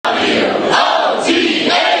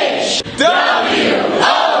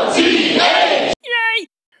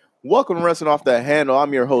Welcome to Wrestling Off the Handle.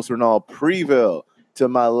 I'm your host, Ronald Preville. To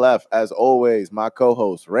my left, as always, my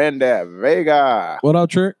co-host, Randav Vega. What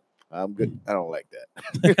up, Trick? I'm good. I don't like that.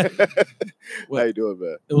 How you doing,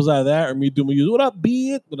 man? It was either that or me doing my use. What up,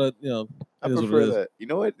 bitch? But I prefer that. You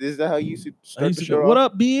know what? Is that how you used to start the show? What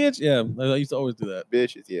up, bitch? Yeah, I used to always do that.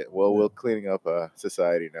 Bitches, yeah. Well, we're cleaning up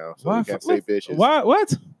society now, so we can't say bitches. Why?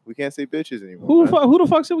 What? We can't say bitches anymore. Who the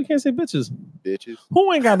fuck said we can't say bitches? Bitches.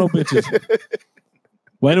 Who ain't got no bitches?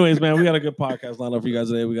 Well, anyways, man, we got a good podcast lined up for you guys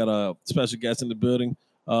today. We got a special guest in the building.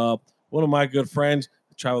 One of my good friends.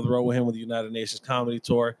 I traveled the road with him with the United Nations Comedy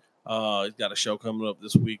Tour. He's got a show coming up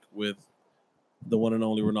this week with the one and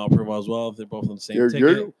only Ronald Preville as well. They're both on the same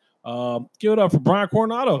ticket. Give it up for Brian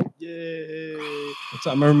Coronado. Yay! What's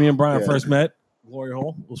up? I remember me and Brian first met. Glory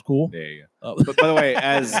Hole. It was cool. There you go. But by the way,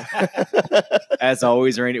 as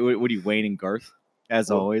always, Randy, what are you, Wayne and Garth?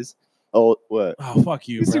 As always. Oh, what? Oh, fuck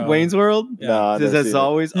you, You see Wayne's World? Yeah. Nah, As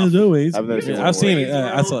always. As always. I've never seen I've seen it.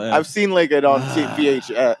 I saw it. I've seen like it on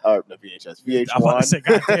VHS,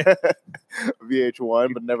 VH1,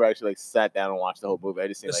 VH1, but never actually like sat down and watched the whole movie. I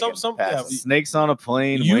just seen like Snakes on a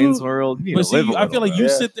Plane, Wayne's World. But see, I feel like you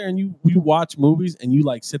sit there and you watch movies and you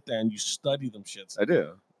like sit there and you study them shits. I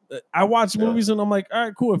do. I watch movies and I'm like, all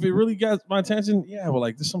right, cool. If it really got my attention, yeah. Well,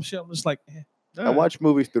 like there's some shit I'm just like. I watch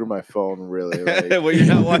movies through my phone, really. Like. Well, you're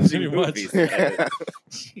not watching movies.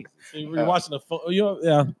 You're watching the phone.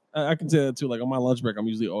 Yeah, I can tell that too. Like on my lunch break, I'm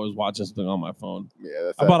usually always watching something on my phone.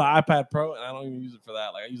 Yeah, I bought an iPad Pro, and I don't even use it for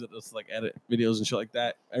that. Like I use it to like edit videos and shit like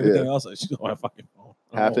that. Everything else, I shoot on my fucking phone.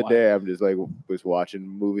 Half the day, I'm just like was watching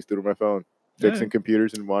movies through my phone, fixing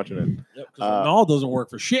computers and watching it. Yep, because Ronald doesn't work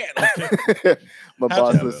for shit. My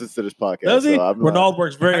boss listens to this podcast. Does he? So Ronald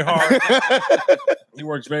works very hard. He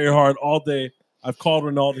works very hard all day. I've called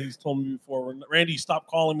Ronald. He's told me before, Randy, stop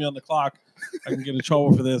calling me on the clock. I can get in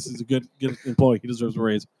trouble for this. He's a good employee. He deserves a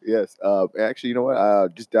raise. Yes. Actually, you know what? I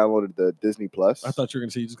just downloaded the Disney Plus. I thought you were going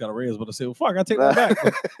to say you just got a raise, but I said, well, fuck, I take that back.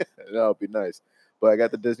 No, it'd be nice. But I got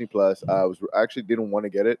the Disney Plus. I actually didn't want to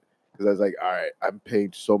get it because I was like, all right, I'm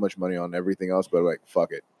paying so much money on everything else, but I'm like,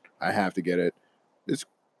 fuck it. I have to get it. It's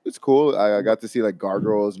cool. I got to see like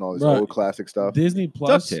Gargoyles and all this old classic stuff. Disney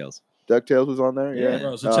Plus. DuckTales was on there. Yeah.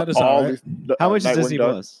 Bro, so check this out. Right? How much is Disney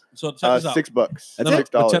Plus? So check this out. $6. That's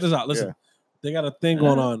 $6. Check this out. Listen, they got a thing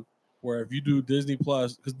going on where if you do Disney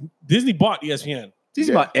Plus, because Disney bought ESPN.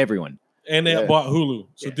 Disney bought everyone. And they bought Hulu.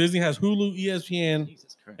 So Disney has Hulu, ESPN,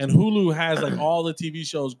 and Hulu has like all the TV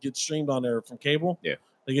shows get streamed on there from cable. Yeah.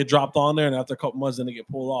 They get dropped on there, and after a couple months, then they get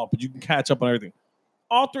pulled off. But you can catch up on everything.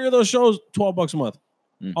 All three of those shows, $12 a month.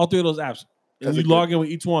 All three of those apps. And you log in with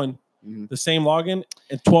each one. The same login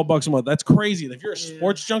and $12 a month. That's crazy. If you're a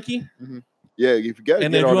sports junkie, yeah, if you get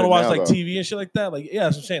and then if you want to watch like TV and shit like that, like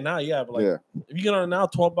that's what I'm saying now, but like if you get on it now,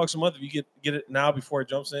 $12 a month. If you get it now before it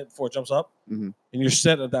jumps up, and you're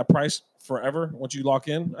set at that price forever once you lock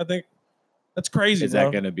in, I think that's crazy. Is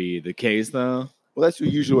that going to be the case though? Well, that's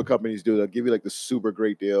usually what companies do. They'll give you like the super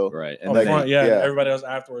great deal, right? And then everybody else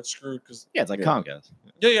afterwards screwed because it's like Comcast.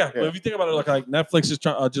 Yeah. But if you think about it, like Netflix is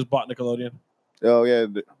just bought Nickelodeon. Oh yeah.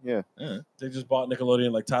 They just bought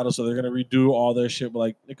Nickelodeon like title, so they're gonna redo all their shit. But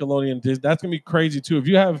like Nickelodeon, that's gonna be crazy too. If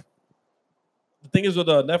you have the thing is with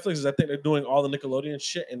Netflix is I think they're doing all the Nickelodeon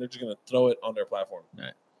shit and they're just gonna throw it on their platform.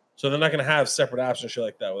 Right. So they're not gonna have separate apps and shit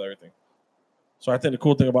like that with everything. So I think the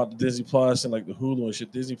cool thing about the Disney Plus and like the Hulu and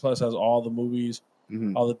shit, Disney Plus has all the movies,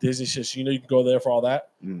 all the Disney shit. So you can go there for all that.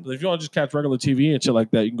 But if you want to just catch regular TV and shit like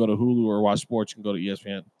that, you can go to Hulu or watch sports. You can go to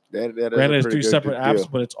ESPN. Granted, it's 3 separate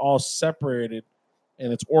apps, but it's all separated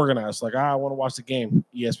and it's organized. Like, I want to watch the game,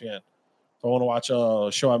 ESPN. If I want to watch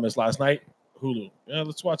a show I missed last night, Hulu. Yeah,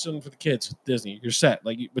 let's watch them for the kids, Disney. You're set.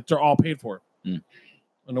 Like, but they're all paid for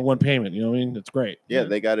under one payment. You know what I mean? It's great. Yeah,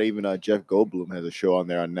 they got even Jeff Goldblum has a show on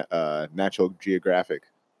there on Natural Geographic.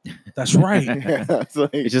 That's right.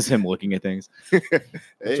 It's just him looking at things. Jeff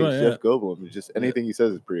Goldblum. It's just anything he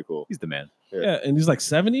says is pretty cool. He's the man. Yeah, and he's like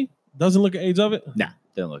 70. Doesn't look at age of it. Nah,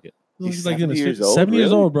 doesn't look it. He's like 70 years old. 70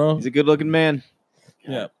 years old, bro. He's a good-looking man.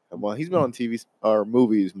 Yeah. Well, he's been on TV or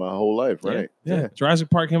movies my whole life, right? Yeah. Jurassic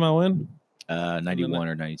Park came out when? 91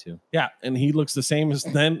 or 92. Yeah, and he looks the same as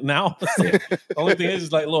then now. The only thing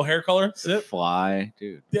is like a little hair color. Fly,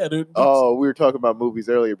 dude. Yeah, dude. Oh, we were talking about movies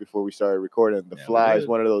earlier before we started recording. The Fly is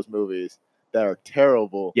one of those movies that are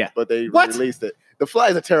terrible. Yeah, but they released it. The Fly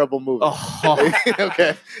is a terrible movie. Oh,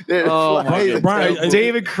 okay. Brian,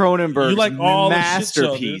 David Cronenberg's like all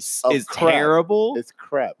masterpiece is terrible. It's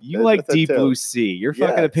crap. You like Deep Blue Sea. Your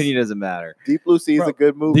fucking opinion doesn't matter. Deep Blue Sea is a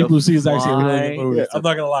good movie. Deep Blue Sea is actually a really good movie. I'm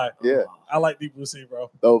not gonna lie. Yeah, I like Deep Blue Sea,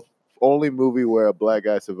 bro. The only movie where a black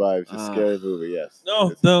guy survives is a scary movie. Yes.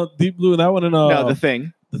 No, Deep Blue. That one and no, The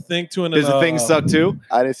Thing. The Thing 2 and Does the Thing suck too?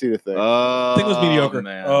 I didn't see the Thing. The Thing was mediocre.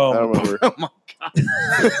 Man. I don't remember. Oh my god!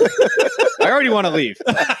 I already want to leave.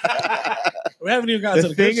 We haven't even gotten to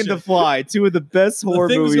The the Thing good and The shit. Fly, two of the best horror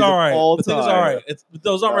The Thing's movies all right. of all The time. Thing's all right.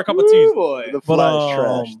 Those aren't my cup of tea. Ooh, boy. The But, Fly is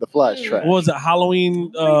trash. The Fly is trash. What was it?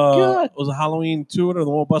 Halloween? God. Was it Halloween 2 or the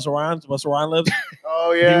one with Busta Rhymes? Busta Rhymes lives.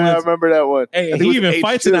 Oh yeah, I was- remember that one. Hey, I think he it was even H2.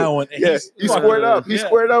 fights in that one. And Yeah, he's he fucking- squared up. He yeah.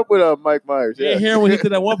 squared up with Mike Myers. You Yeah. didn't hear when he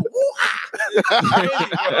did that one.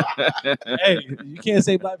 Hey, you can't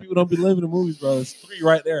say black people don't be living in movies, bro. It's 3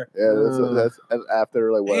 right there. Yeah, that's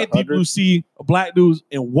after like what And people 100. who see black dudes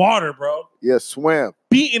in water, bro, Yeah, swam.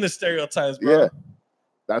 beating the stereotypes, bro. Yeah,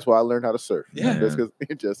 that's why I learned how to surf. Yeah.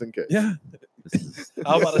 just in case. Yeah. This is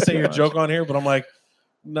I was about to say too your much. joke on here, but I'm like,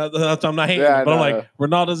 no, I'm not hating. Yeah, but I'm no, like,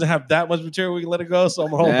 Ronaldo doesn't have that much material. We can let it go, so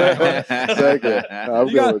I'm gonna hold back. Exactly. No, I'm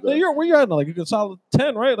You good got, with that. where you at now? Like a good solid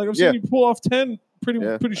 10, right? Like I've seen Yeah. you pull off 10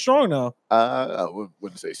 pretty strong now. I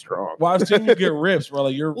wouldn't say strong. Well, I've seen you get rips, bro.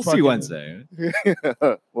 Like you're We'll fucking, see Wednesday.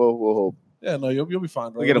 well, we'll hope. Yeah, no, you'll be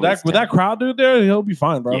fine, bro. We'll get With at that, least with 10. that crowd dude there, he'll be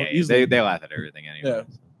fine, bro. Yeah, Easily. they laugh at everything anyway.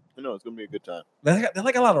 Yeah. No, it's gonna be a good time. They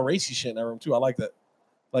like a lot of racy shit in that room too. I like that.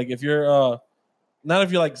 Like if you're not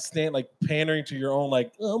if you're like pandering to your own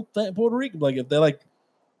like I'm fat Puerto Rican. Like if they're like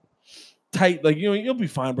tight, like you'll be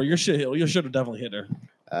fine, bro. Your shit have definitely hit there.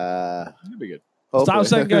 It'll be good. Stop Hopefully.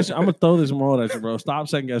 second guessing. I'm gonna throw this more at you, bro. Stop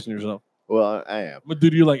second guessing yourself. Well, I am. I'm gonna do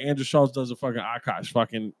to you like Andrew Schultz does a fucking Akash.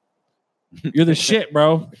 Fucking, you're the shit,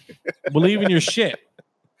 bro. Believe in your shit.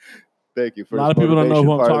 Thank you for A lot of people don't know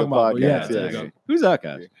who I'm part talking of the about, but yeah, podcast, there you yes. go. Who's that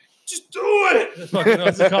guy? Just do it. Fucking,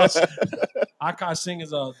 what's it called? Akash Singh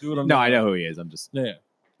is a dude. On No, the- I know who he is. I'm just Yeah.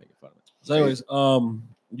 making fun of it. So, anyways,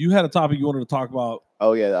 you had a topic you wanted to talk about.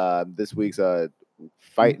 Oh yeah, this week's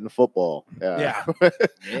fighting football. Yeah.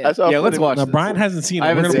 I saw Yeah, let's footage- watch Now, this. Brian hasn't seen it. I We're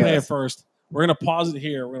haven't gonna seen play it. it first. We're gonna pause it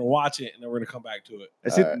here. We're gonna watch it, and then we're gonna come back to it. I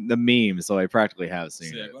see Alright. the meme, so I practically have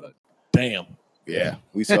seen Yeah, it. go to- Damn. Yeah,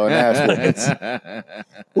 we saw an ass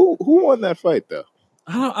whooping. Who won that fight though?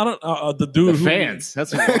 I don't. The The dude. who- fans.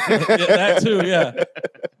 That's Yeah, that too. Yeah.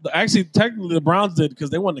 Actually, technically, the Browns did because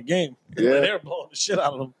they won the game. Yeah. They were blowing the shit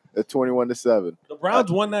out of them. It's 21-7. The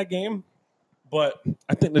Browns won that game, but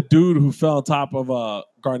I think the dude who fell on top of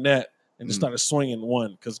Garnett and just started swinging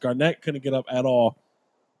won because Garnett couldn't get up at all.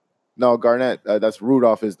 No, Garnett. That's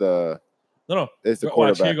Rudolph is the No. is the Watch, here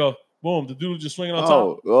quarterback. you go. Boom. The dude was just swinging on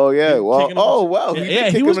Oh, top. oh yeah. He Well, kicking him- oh wow. Yeah, did yeah,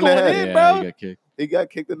 kick he him was in the going head. in, yeah, bro. he got kicked. He got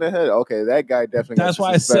kicked in the head. Okay, that guy definitely. That's got why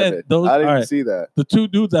I said suspended. those- I didn't all even right. see that. The two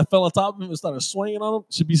dudes that fell on top of him and started swinging on him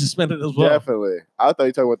should be suspended as well. Definitely. I thought you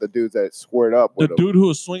were talking about the dudes that squared up The with him. dude who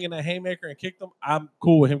was swinging that haymaker and kicked him, I'm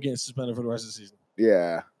cool with him getting suspended for the rest of the season.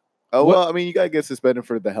 Yeah. Oh What- well, I mean, you gotta get suspended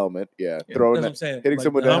for the helmet. Yeah, Yeah, throwing That's what that. I'm saying. hitting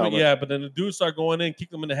someone with the helmet. Yeah, but then the dude started going in,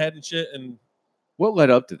 kicked him in the head and shit, and What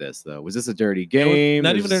led up to this, though? Was this a dirty it was game?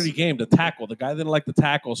 not Was- even a dirty game. The tackle, the guy didn't like the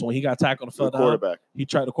tackle, so when he got tackled and The fell down, quarterback. he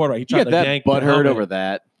tried the quarterback. He You tried got to that yank the butthurt helmet. over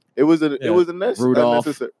that, It was a Yeah. it was a Rudolph.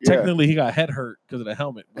 unnecessary. Yeah. Technically, he got head hurt because of the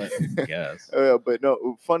helmet. But I guess. But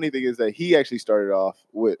no, funny thing is that he actually started off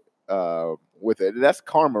with it. And that's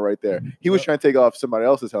karma right there. He was Yep. trying to take off somebody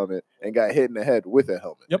else's helmet and got hit in the head with a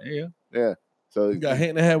helmet. Yep. There you go. Yeah. So he got hit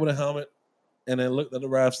in the head with a helmet, and then looked at the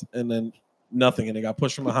refs, and then nothing, and they got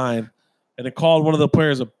pushed from behind, and they called one of the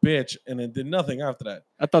players a bitch, and then did nothing after that.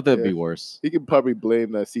 I thought that'd Yeah. be worse. he could probably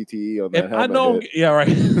blame the CTE on that If helmet. I know, hit. yeah, right.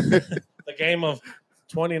 The game of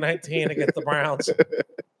 2019 against the Browns,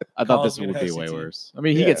 I thought College this would be way University. worse. I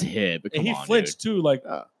mean, he Yeah. gets hit, but and come he on, flinched too. Like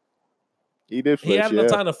He did he flinch, had yeah.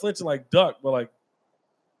 enough time to flinch and like duck, but like,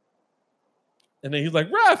 and then he's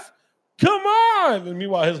like, "Ref, come on!" And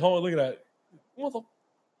meanwhile, his home, look at that. What the?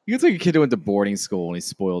 He gets like a kid who went to boarding school and he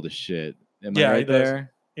spoiled his shit. Am Yeah, I he right does.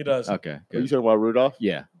 there? He does. Okay, Are you good. talking about Rudolph?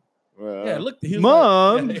 Yeah, Yeah, look. He was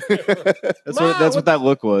Mom! Like, that's Mom, what that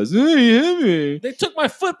look was. Hey, you hit me. they took my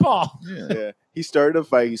football. Yeah. Yeah. He started a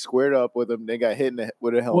fight. He squared up with him. Then got hit in the,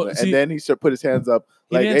 with a helmet. see, and then he put his hands up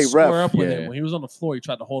He like, didn't hey, square ref. up with Yeah. him when he was on the floor. He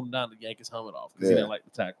tried to hold him down to yank his helmet off because he Yeah. didn't like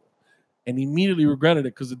the tackle, and he immediately regretted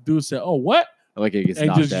it because the dude said, "Oh, what?" I like it gets and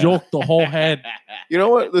knocked just out. yoked the whole head. You know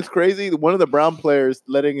what? That's crazy. One of the Brown players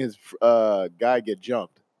letting his guy get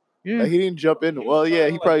jumped. Yeah. Like, he didn't jump in. He was Well, trying yeah,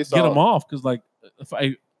 to, he probably saw get him off because like if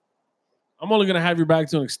I'm only gonna have your back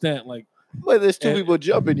to an extent. Like But there's two And- people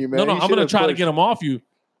jumping you, man. no, He I'm gonna should've try to pushed. get him off you,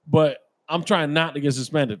 but I'm trying not to get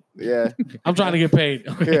suspended. Yeah. I'm trying to get paid.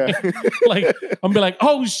 Yeah. Like I'm gonna be like,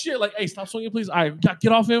 oh shit, like, hey, stop swinging, please. All right,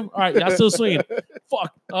 get off him. All right, y'all still swinging.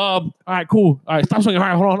 Fuck. All right, cool. All right, stop swinging. All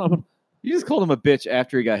right, hold on. You just called him a bitch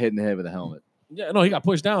after he got hit in the head with a helmet. Yeah, no, he got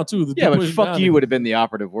pushed down too. The Yeah, dude but pushed him fuck down. you would have been the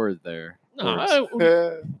operative word there. No, Words. I,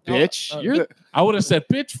 Bitch. Uh, You're I would have said,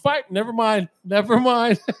 bitch, fight. Never mind. Never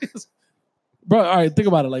mind. bro. All right, think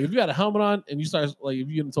about it. Like if you had a helmet on and you start like if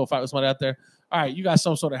you get into a fight with somebody out there, all right, you got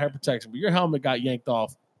some sort of head protection, but your helmet got yanked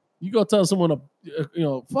off. You go tell someone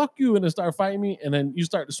to, fuck you, and then start fighting me, and then you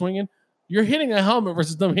start to swinging. You're hitting a helmet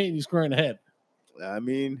versus them hitting you square in the head. I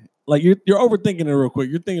mean, like you're overthinking it real quick.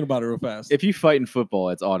 You're thinking about it real fast. If you fight in football,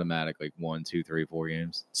 it's automatic like 1, 2, 3, 4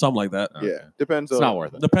 games. Something like that. Okay. yeah, depends. It's not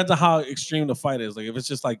worth it. Depends on how extreme the fight is. Like if it's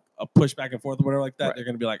just like a push back and forth or whatever like that, Right. they're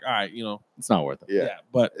gonna be like, all right, It's not worth it. Yeah,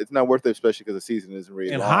 But it's not worth it, especially because the season isn't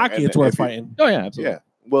really in long. hockey, And it's worth if you- fighting. Oh yeah, absolutely. Yeah,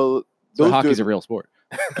 well, So those hockey's dudes, a real sport.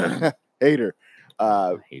 hater.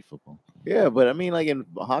 I hate football. Yeah, but I mean, like in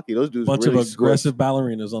hockey, those dudes Bunch really of aggressive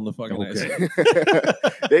ballerinas on the fucking ice. square.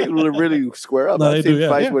 They really square up. No, I've they seen do, yeah.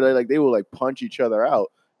 fights Yeah. where they will like punch each other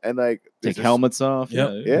out and like Take it's just- helmets off. Yep.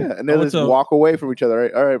 Yeah, and I then went just to- walk away from each other.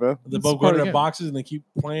 Right? All right, man. They It's both go part to of the their game. boxes and they keep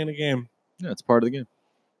playing the game. Yeah, it's part of the game.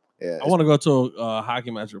 Yeah, I want to go to a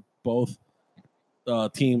hockey match where both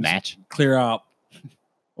teams Match. clear out.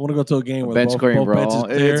 I want to go to a game where Bench both clearing benches brawl.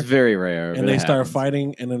 clear It's very rare. and but they it start happens.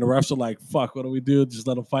 fighting, and then the refs are like, "Fuck, what do we do? Just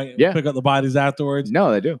let them fight. Yeah. Pick up the bodies afterwards."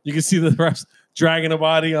 No, they do. You can see the refs dragging the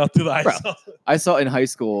body out through the ice. Bro. I saw in high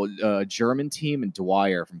school, German team and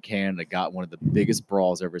Dwyer from Canada got one of the biggest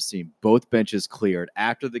brawls I've ever seen. Both benches cleared.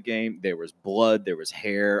 After the game, there was blood, there was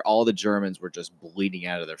hair. All the Germans were just bleeding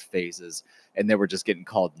out of their faces, and they were just getting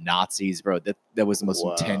called Nazis, bro. That was the most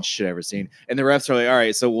Wow. intense shit I've ever seen. And the refs are like, all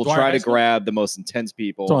right, so we'll Dwyer try High to School? grab the most intense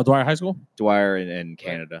people. So, Dwyer High School. Dwyer and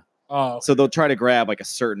Canada. Oh, So they'll try to grab like a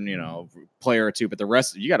certain, player or two, but the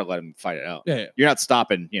rest, you got to let them fight it out. yeah. You're not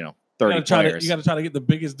stopping, 30 You players. got to try to get the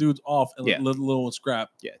biggest dudes off and Yeah. let the little one scrap.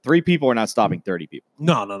 Yeah, 3 people are not stopping 30 people.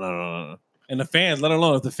 No. And the fans, let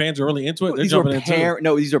alone if the fans are really into it, they're These are jumping into it.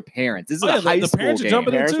 No, these are parents. This is Oh, yeah, a high the school parents are game.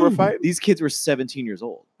 jumping Parents into were it. fighting. These kids were 17 years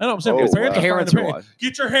old. I know what I'm saying. Oh, The parents, wow. are Parents fighting were the watching.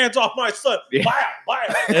 Get your hands off my son. Yeah.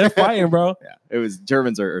 Bye. They're fighting, bro. Yeah, it was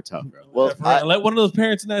Germans are tough, bro. Well, Yeah, for real. Let one of those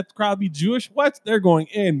parents in that crowd be Jewish. What? They're going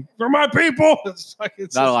in for my people. It's like,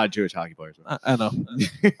 it's Not a just- lot of Jewish hockey players. Bro. I know.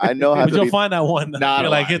 I know how But to you'll be. find that one. Not You're a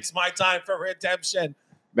like, lot. it's my time for redemption.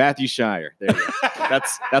 Matthew Shire. There you go.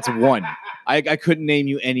 That's one. I couldn't name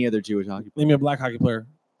you any other Jewish hockey player. Name me a black hockey player.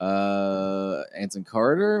 Anson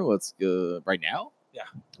Carter. Let's go right now. Yeah.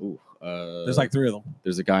 Ooh. There's like 3 of them.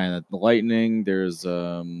 there's a guy in the Lightning. There's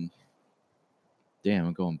Damn,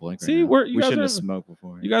 I'm going blank. See, right now. you we guys shouldn't are- have smoked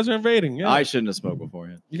beforehand. You guys are invading. Yeah. I shouldn't have smoked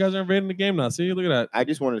beforehand. You guys are invading the game now. See, look at that. I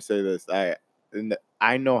just want to say this.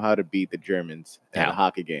 I know how to beat the Germans at a How?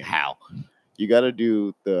 hockey game. How? You got to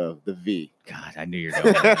do the V. God, I knew you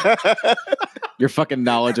were going. there. Your fucking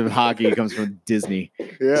knowledge of hockey comes from Disney.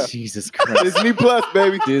 Yeah. Jesus Christ. Disney Plus,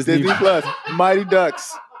 baby. Disney Disney Plus. Mighty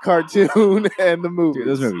Ducks cartoon and the movie. Dude,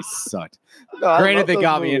 those movies sucked. No, I Granted, love they those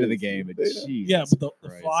got me into the movies. game, but They- jeez. Yeah, but the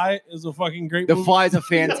Christ. Fly is a fucking great The movie. Fly is a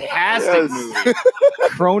fantastic Yes. movie.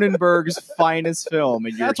 Cronenberg's finest film,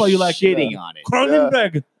 and you're That's why you like it, shitting on it.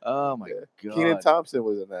 Cronenberg. Oh my Yeah. god! Keenan Thompson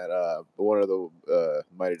was in that. One of the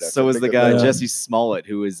Mighty Ducks. So I was think the of guy that. Jesse Smollett,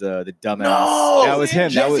 who was the dumbass. No, that was him.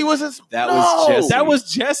 Jesse that was was that was Jesse. That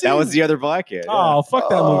was Jesse. that was the other black kid. yeah. Oh, fuck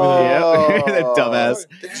that movie. Then. Oh, Yeah. That dumbass.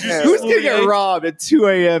 damn. Who's gonna get Smouye. robbed at 2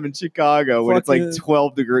 a.m. in Chicago when it's like Fucking-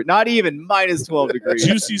 12 degrees? Not even minus 12 degrees.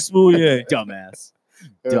 Juicy Smouye. Dumbass.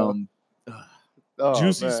 Yeah. Dumb. Oh,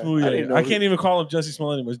 Juicy man. Smouye. I can't even call him Jesse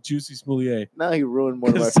Smollett anymore. It's Juicy Smouye. Now he ruined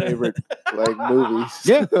one of my 'Cause- favorite like movies.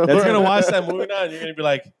 Yeah, You're gonna watch that movie now, and you're gonna be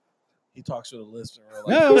like, he talks to the listener.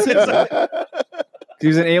 Like, No, it was He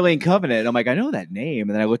was in Alien Covenant. I'm like, I know that name.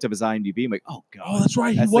 And then I looked up his IMDb. I'm like, oh god, oh, that's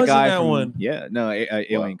right. He that's was the guy in that from, one. Yeah, no,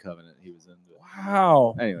 Alien Covenant. He was in.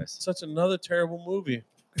 Wow. Anyways, Such another terrible movie.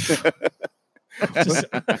 Just-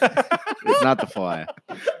 it's not The Fly.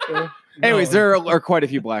 Anyways, No. there are quite a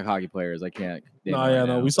few black hockey players. I can't. name No, them yeah, right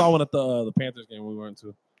no. now. We saw one at the Panthers game we went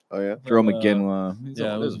to. Oh yeah. Drew Uh, McGinley.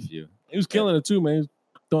 yeah, it There's was- a few. He was killing it too, man. He was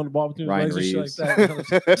throwing the ball between his Ryan legs and Reeves. shit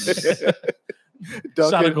like that. Shot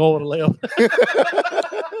a Duncan. goal with a layup.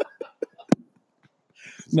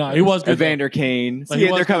 No, he was good. though. Evander Kane. Like, he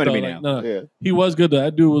See, was they're coming good, to me though. now. Like, no, Yeah. he was good. Though.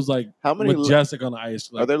 That dude was like How many majestic on the ice.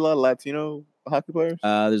 Like, are there a lot of Latino hockey players?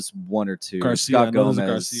 There's one or two. Garcia, Scott I know there's a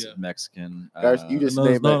Gomez, Garcia. Mexican. You just no,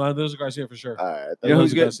 named it. no, there's a Garcia for sure. All right. I thought, You know There's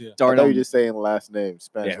who's a good? Garcia. I thought you were Darnell. just saying last name,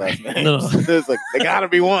 Spanish Yeah, last right. name. No. It's like they gotta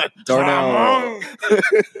be one. Darnell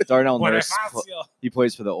Nurse. Bonifacio. He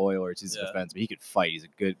plays for the Oilers. He's a Yeah. defenseman. He could fight. He's a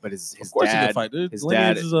good. But his Of course he dad. could fight, dude. his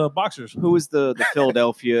Lineage dad- is boxers. Who was the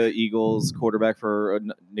Philadelphia Eagles quarterback for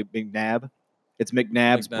McNabb? It's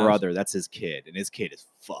McNabb's McNabb's. brother. That's his kid, and his kid is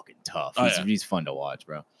fucking tough. Oh, He's, yeah. he's fun to watch,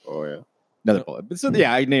 bro. Oh yeah. Another bullet. But so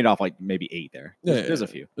yeah, I named off like maybe 8 there. Yeah, There's yeah. a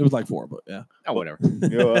few. It was like 4, but yeah. Oh, whatever. You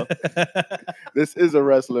know, this is a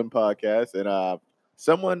wrestling podcast, and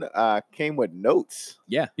Someone came with notes.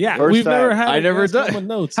 Yeah. Yeah, First we've never time. had. I a never guest done- come with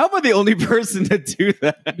notes. How about the only person to do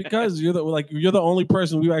that? Because you're the only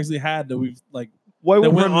person we've actually had that we've like Why that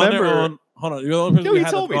would went on their remember? own. Hold on, you're the only person No, we you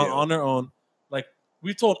had told that's me gone to. on their own. Like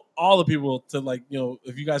we told all the people to like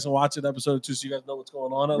if you guys can watch it episode 2, so you guys know what's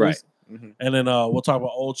going on at Right. least. And then we'll talk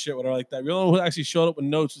about old shit, whatever like that. You're the only one who actually showed up with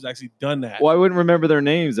notes who's actually done that. Well, I wouldn't remember their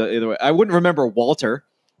names either way. I wouldn't remember Walter.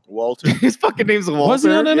 Walter. His fucking name's Walter. Was he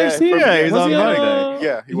on NXT? Yeah, he's Was on he Monday.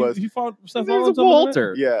 Yeah, he was. He fought Seth His name's Rollins. over there?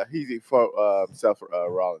 Walter. Yeah, he fought Seth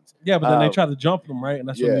Rollins. Yeah, but then they Um, tried to jump him, right? And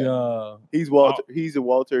that's when the He's Walter. He's a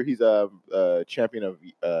Walter. He's a champion of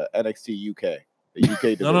NXT UK, the UK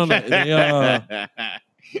division. no.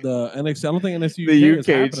 The NXT. I don't think NXT The is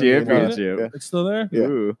UK happening anymore, is it? championship. Yeah. It's still there. Yeah.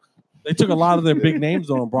 Ooh. They took a lot of their big names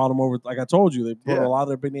on and brought them over. Like I told you, they brought Yeah. a lot of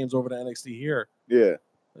their big names over to NXT here. Yeah,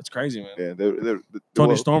 That's crazy, man. yeah. They're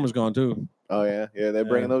Tony Storm is gone too. Oh yeah, yeah. They're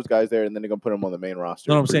bringing those guys there, and then they're gonna put them on the main roster.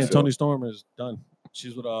 No, I'm pretty saying soon. Tony Storm is done.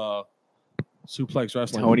 She's with Suplex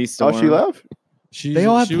Wrestling. Tony Storm. Oh, she left. She's, They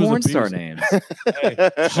all have she was a porn star beast. names. Hey,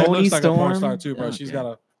 she Tony looks like a porn Storm? star too, bro. Oh, She's damn.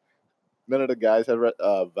 got None of the guys have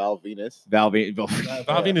Val Venus. Val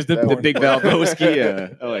Val Venus did that the porn. big Valboski. Yeah,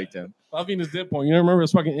 I liked him. Val Venus did porn. You remember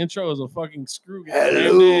his fucking intro was a fucking screw getting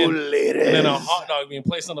Hello, jammed in, ladies. and then a hot dog being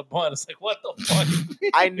placed on the bun. It's like what the fuck?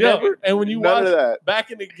 I Yo, never. and when you none watch of that.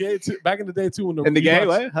 back in the day too, when In the you game,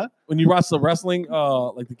 watch- what? Huh? when you watch the wrestling,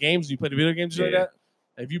 like the games, you play the video games, like Yeah. that.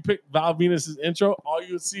 If you pick Val Venus's intro, all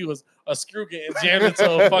you would see was a screw getting jammed into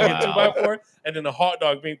a fucking Wow. 2x4, and then a hot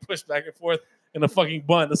dog being pushed back and forth in a fucking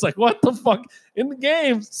bun. It's like what the fuck in the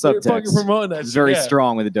games? They're Subtext. fucking promoting that. It's shit. very yeah.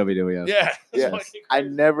 strong with the WWF. Yeah, it's Yes, fucking I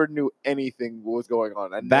crazy. never knew anything what was going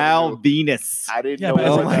on. I never Val knew. Venus. I didn't Yeah, know but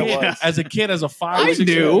Oh what my that God. was. as a kid, as a 5 I or 6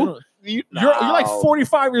 knew. year old, you're like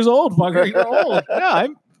 45 years old, fucker. You're old. Yeah,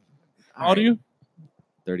 I'm. How old are you?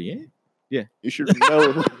 38. You should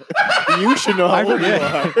know. You should know I how old you forget.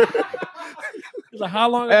 are. He's like, how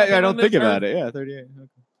long? have I been don't on think this about earth? it. Yeah, 38.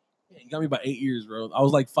 You got me about 8 years, bro. I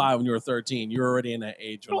was like 5 when you were 13. You're already in that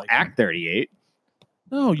age. You Where, don't act 38.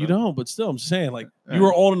 No, you don't. But still, I'm just saying, like, All you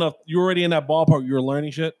were old enough. You were already in that ballpark. You were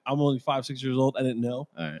learning shit. I'm only 5, 6 years old. I didn't know.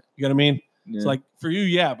 All right. You know what I mean? Yeah. It's like for you,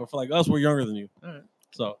 yeah, but for like us, we're younger than you. All right.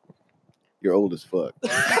 So You're old as fuck.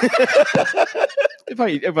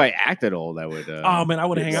 if I acted old, I would. oh man, I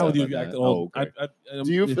would get hang out with you if you upset acted about old. that. Oh, okay.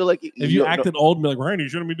 Do you feel like if you acted old and be like, Randy, you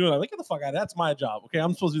shouldn't be doing that? Like, get the fuck out of That's my job. Okay.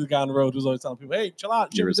 I'm supposed to be the guy on the road who's always telling people, hey, chill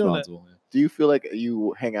out. You You're shouldn't be doing that. responsible. Do you feel like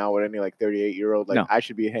you hang out with any like 38-year-old? Like No. I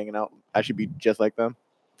should be hanging out. I should be just like them.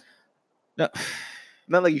 No.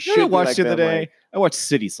 Not like you You should. know be what I watched like the other them, day? like- I watched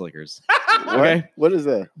City Slickers. What? Okay. What is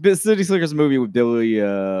that? The City Slickers movie with Billy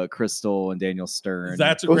Crystal and Daniel Stern.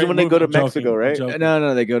 That's a Was it great when they movie. go to I'm joking. Mexico, I'm right? joking.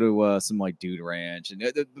 No, they go to some like dude ranch, and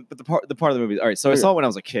but the part of the movie. All right, so I saw it when I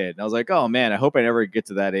was a kid, and I was like, oh man, I hope I never get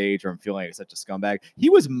to that age where I'm feeling like such a scumbag. He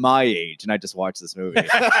was my age, and I just watched this movie.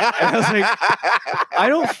 I was like, I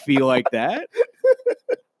don't feel like that.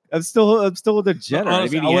 I'm still a degenerate.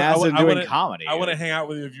 Honestly, I mean, he I has would- him I doing wouldn't- comedy. I wouldn't hang out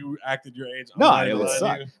with you if you acted your age. I'm No, not it even would lying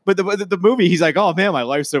suck. to you. But the movie, he's like, oh man, my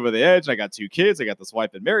life's over the edge. I got 2 kids. I got this wife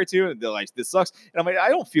I'm married to, and they're like, this sucks. And I'm like, I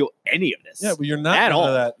don't feel any of this. Yeah, but you're not At none all.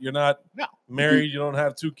 of that. You're not No. married. You don't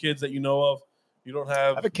have 2 kids that you know of. You don't I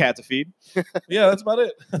have. have a cat to feed. Yeah, that's about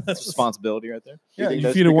it. That's That's just, responsibility right there. yeah, think you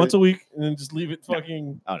that's feed it because- once a week and then just leave it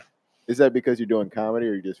fucking. Is that because you're doing comedy,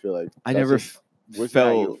 or you just feel like I that's never just- was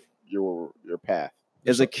felt. not your path?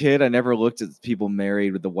 As a kid, I never looked at people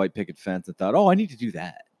married with the white picket fence and thought, "Oh, I need to do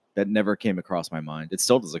that." That never came across my mind. It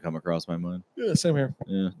still doesn't come across my mind. Yeah, same here.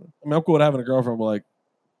 Yeah, I mean, I'm cool with having a girlfriend, but like,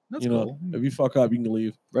 that's you cool. know, if you fuck up, you can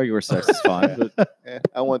leave. Regular sex is fine, but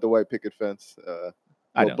I want the white picket fence.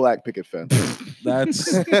 I Well, know. black picket fence.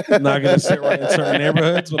 That's not gonna sit right in certain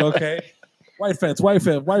neighborhoods, but okay. White fence, white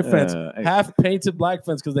fence, white fence. Half painted black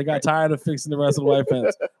fence because they got tired of fixing the rest of the white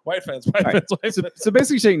fence. White fence, white All right. fence, white fence. So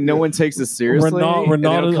basically, saying no one takes this seriously. and they don't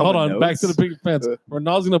Ronaldo, come hold with on, back to the notes. picket fence.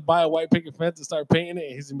 Ronaldo's gonna buy a white picket fence and start painting it.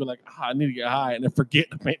 And he's gonna be like, I need to get high, and then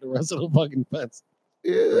forget to paint the rest of the fucking fence.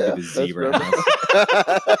 Yeah, the that's zebra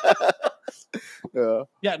rough. Yeah.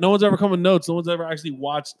 Yeah, no one's ever come with notes. No one's ever actually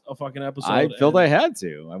watched a fucking episode. I felt and- I had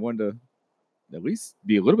to. I wanted to at least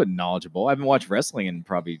be a little bit knowledgeable. I haven't watched wrestling in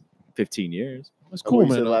probably 15 years It's Cool, cool,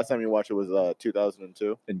 you said man. the last time you watched it was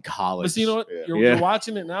 2002. in college. But see, you know what? Yeah. You're, Yeah. you're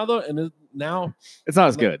watching it now, though, and now It's not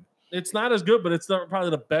as good. it's not as good, but it's not probably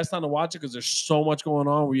the best time to watch it because there's so much going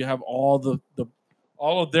on where you have all the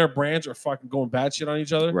all of their brands are fucking going bad shit on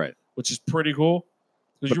each other, Right. which is pretty cool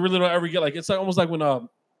because you really don't ever get like it's like almost like when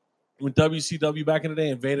WCW back in the day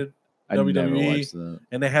invaded I never WWE. watched that.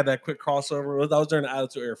 and they had that quick crossover. That was during the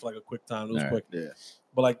Attitude Era for like a quick time. It was All quick, Yeah.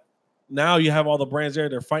 but like now you have all the brands there.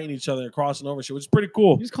 They're fighting each other and crossing over shit, which is pretty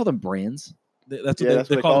cool. You just call them brands. That's what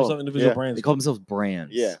they call themselves individual brands. They call themselves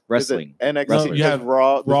brands. Yeah, Wrestling. NXT. No, you have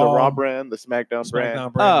Raw. There's a Raw brand, the SmackDown brand. Oh.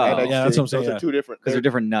 NXT. Yeah, that's what I'm saying. Those are two different. Because they're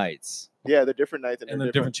different nights. Yeah, they're different nights and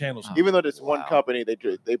they're different channels. Even though it's one Wow. company,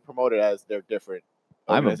 they promote it as they're different.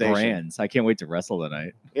 I'm a organization. brand. I can't wait to wrestle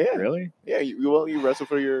tonight. Yeah, Really? yeah. You wrestle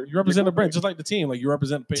for your. You represent your a brand, company. just like the team. Like you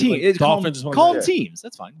represent Team. like Call Dolphins. is them, one call of them the- teams.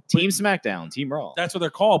 That's fine. Team SmackDown. Team Raw. That's what they're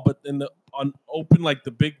called. But in the on open like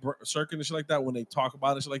the big circuit and shit like that, when they talk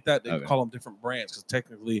about it and shit like that, they Okay. call them different brands because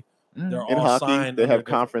technically they're In all hockey, signed. they under have different-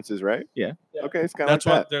 conferences, right? Yeah. Yeah. Okay, it's kind of That's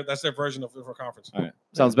like what they're, that's their version of for conference. All right.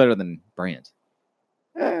 Sounds better than brand.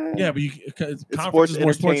 that. Yeah, but conference sports is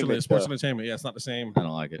more sports entertainment, related. Sports though. entertainment. Yeah, it's not the same. I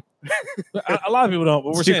don't like it. But a lot of people don't. But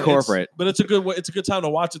It's we're too saying corporate. But it's a good way. It's a good time to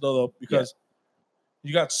watch it though, because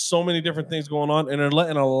you got so many different things going on, and they're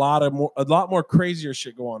letting a lot more crazier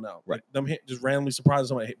shit go on now. Right. Like them just randomly surprising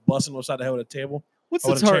somebody busting them upside the head with a table, What's or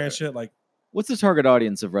the with a chair and target? shit. Like What's the target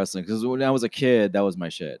audience of wrestling? Because when I was a kid, that was my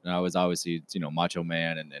shit, and I was obviously Macho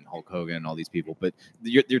Man and Hulk Hogan and all these people. But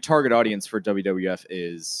your target audience for WWF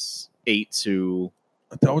is 8 to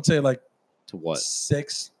I would say like what?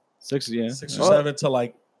 6 Yeah. or Oh, 7 to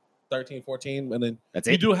like 13, 14, and then That's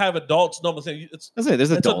you it. do have adults. No, I'm saying it's That's it.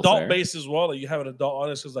 There's adults adult there. based as well. Like you have an adult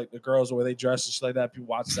audience because like the girls, the way they dress and shit like that, people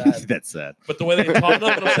watch that. That's sad. But the way they talk, no,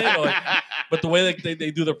 what I'm saying, though, like, but the way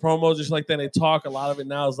they do the promos, just like that, they talk. A lot of it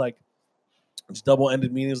now is like it's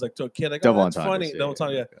double-ended meanings. Like to a kid, like Double oh, that's entendres, funny. yeah, Double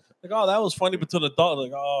entendre, yeah. yeah. Like oh, that was funny. But to the adult,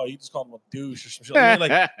 like oh, you just called him a douche or some shit. I mean,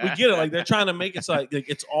 like we get it. Like they're trying to make it so like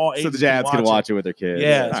it's all ages. So the dads can watch it with their kids.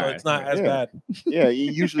 Yeah, All so right. it's not as Yeah. bad. Yeah,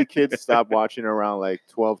 usually kids stop watching around like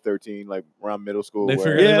 12, 13, like around middle school. They where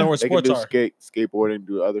figure they know where they can sports do are. skateboarding,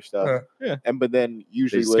 do other stuff. Yeah. But then They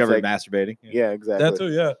usually it's discovered like, masturbating. yeah, exactly. That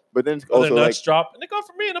too, yeah. But then it's Oh, their also like, nuts drop, and they go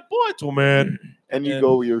for me and a boy too, man. and you and-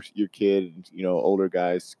 go with your kid, older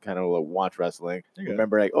guys kind of like watch wrestling. There you go.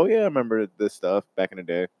 Remember like, oh yeah, I remember this stuff back in the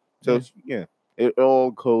day. So yeah, it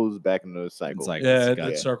all goes back into the cycle. It's like Yeah, it, got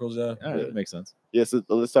it it. circles. Yeah. All right, makes sense. Yeah, so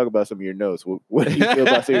let's talk about some of your notes. What do you feel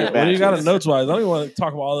about some of your What do you got in matches? notes wise? I don't even want to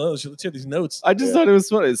talk about all the other shit. Let's hear these notes. I just Yeah. thought it was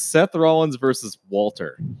funny. It's Seth Rollins versus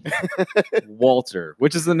Walter. Walter,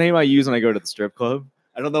 which is the name I use when I go to the strip club.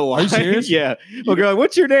 I don't know why. Are you serious? Yeah. We'll go,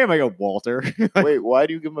 what's your name? I go, Walter. Wait, why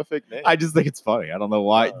do you give him a fake name? I just think it's funny. I don't know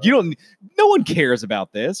why. No one cares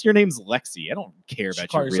about this. Your name's Lexi. I don't care Just about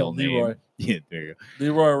call your real yourself name. Leroy. Yeah, there you go.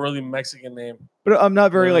 Leroy, a really Mexican name. But I'm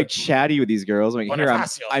not very Yeah. like chatty with these girls. I'm like, here,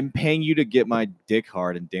 Bonifacio. I'm paying you to get my dick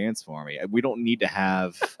hard and dance for me. We don't need to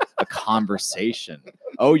have a conversation.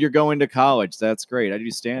 Oh, you're going to college. That's great. I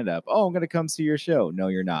do stand up. Oh, I'm gonna come see your show. No,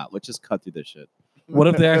 you're not. Let's just cut through this shit. What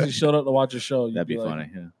if they actually showed up to watch your show? You'd That'd be like- funny.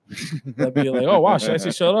 Yeah. That'd be like, oh wow, she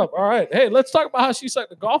actually showed up. All right, hey, let's talk about how she sucked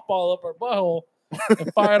the golf ball up her butthole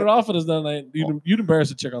and fired it off at us that night. You'd embarrass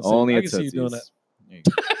a chick on stage. Only I at can see you doing that.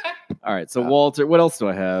 Tootsie's. All right. So Walter, what else do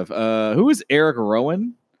I have? Who is Eric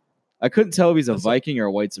Rowan? I couldn't tell if he's a Viking or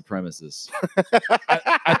a white supremacist.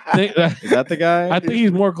 I think Is that the guy? I think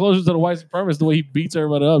he's more closer to the white supremacist the way he beats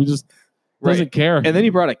everybody up. He just doesn't care. And then he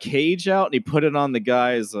brought a cage out and he put it on the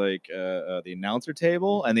guy's like the announcer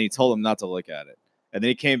table, and then he told him not to look at it. And then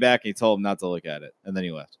he came back and he told him not to look at it, and then he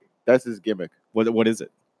left. That's his gimmick. What is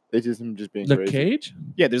it? It's just him just being the crazy. cage?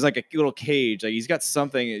 Yeah, there's like a little cage. Like he's got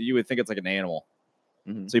something you would think it's like an animal.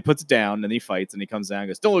 Mhm. So he puts it down and he fights and he comes down and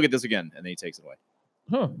goes, "Don't look at this again," and then he takes it away.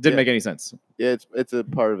 Huh. Didn't Yeah. make any sense. Yeah, it's a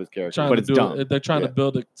part of his character. Trying But to it's do dumb. it. They're trying Yeah. to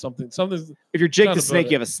build something. If you're Jake Trying the to Snake,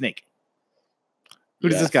 build you it. have a snake. Who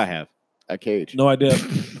does Yes. this guy have? A cage. No idea.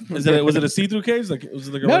 Was it a see-through cage? Like was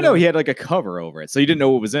it like a No, regular- he had like a cover over it, so you didn't know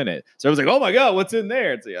what was in it. So I was like, "Oh my god, what's in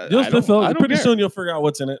there?" It's like, Pretty care. soon you'll figure out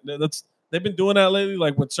what's in it. They've been doing that lately,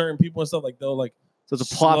 like with certain people and stuff. Like they'll like So it's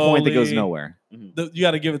a plot point that goes slowly- nowhere. you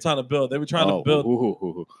got to give it time to build. They were trying to build.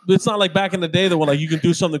 Ooh. It's not like back in the day that when like you can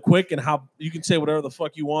do something quick and how you can say whatever the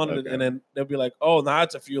fuck you want, Okay. and then they'll be like, "Oh, now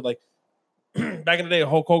it's a few." Like back in the day,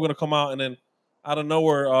 Hulk Hogan will come out, and then out of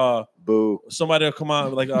nowhere, Boo. somebody will come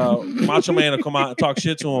out, like Macho Man will come out and talk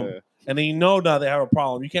shit to him, Yeah. and then now they have a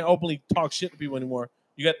problem. You can't openly talk shit to people anymore.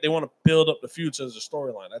 They want to build up the future as a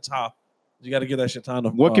storyline. That's how you got to give that shit time to.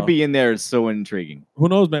 What could be in there is so intriguing. Who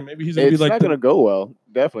knows, man? Maybe he's gonna It's be like not gonna go well.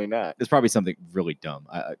 Definitely not. It's probably something really dumb.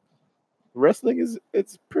 Wrestling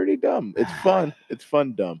it's pretty dumb. It's fun. It's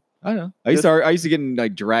fun dumb. I know. I used to get in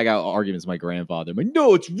like drag out arguments with my grandfather. I'm like,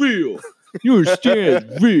 no, it's real. You understand?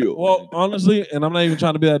 It's real. Well, honestly, and I'm not even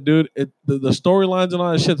trying to be that dude. The storylines and all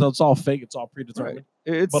that shit, it's all fake. It's all predetermined.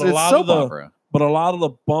 it's but a it's lot soap of the- opera. But a lot of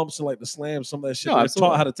the bumps and like the slams, some of that shit, No, they're absolutely.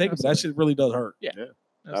 taught how to take it. But that shit really does hurt.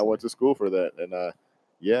 I went to school for that, and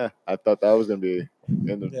Yeah, I thought that was gonna be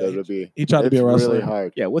in the WWE. He tried to be a wrestler. Really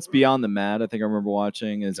hard. Yeah, what's Beyond the Mat? I think I remember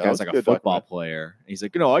watching. And this That guy's was like a a good football documentary. player. And he's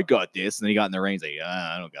like, I got this. And then he got in the ring. He's like,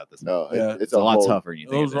 I don't got this. No, Yeah. It's a lot whole- tougher than you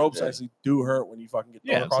think. Those it is. ropes Yeah. actually do hurt when you fucking get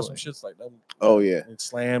thrown Yeah, across some shits like that. Oh yeah. And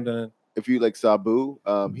slammed and If you like Sabu,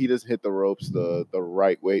 he doesn't hit the ropes the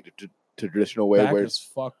right way, the traditional way. back where is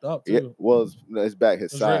fucked up yeah, too. well, his back,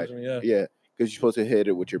 his Those side. ribs, I mean, yeah. Yeah, because you're supposed to hit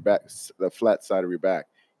it with your back, the flat side of your back.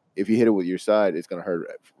 If you hit it with your side, it's gonna hurt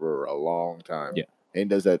for a long time. Yeah. And he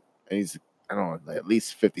does that, and he's I don't know, like at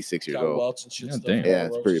least 56 years Got old. welts and shit. Yeah, stuff damn. on Yeah, the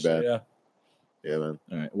it's ropes pretty and shit, bad. Yeah. Yeah, man.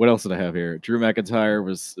 All right. What else did I have here? Drew McIntyre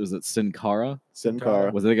was it Sin Cara? Sin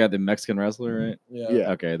Cara. Was it the guy, the Mexican wrestler, right? Yeah.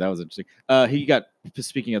 Yeah. Okay, that was interesting. He got,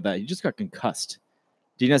 speaking of that, he just got concussed.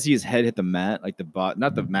 Did you not see his head hit the mat, like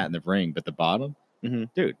not the mat in the ring, but the bottom?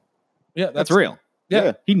 Dude, Yeah, that's real.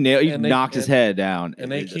 Yeah. He And they- knocked his head down,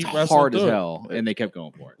 and they it's keep hard wrestling as through it. hell, and they kept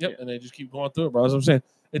going for it. Yep. And they just keep going through it, bro. That's what I'm saying.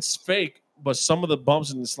 It's fake, but some of the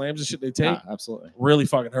bumps and the slams and shit they take Absolutely, really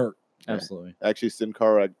fucking hurt. absolutely. Actually, Sin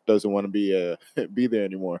Cara doesn't want to be there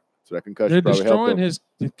anymore, so that concussion They're probably helped destroying him.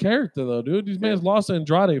 his character though, dude. These Yeah. man's lost to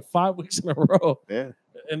Andrade 5 weeks in a row. Yeah,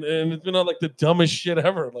 And it's been on like the dumbest shit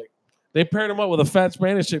ever. Like they paired him up with a fat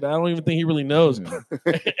Spanish chick that I don't even think he really knows.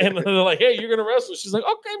 And they're like, "Hey, you're gonna wrestle." She's like,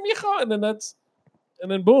 "Okay, mijo," and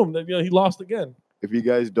then boom, then, he lost again. if you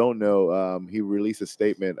guys don't know, he released a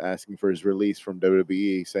statement asking for his release from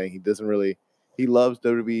WWE, saying he loves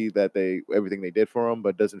WWE, that everything they did for him,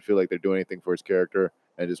 but doesn't feel like they're doing anything for his character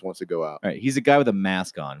and just wants to go out. All right, he's a guy with a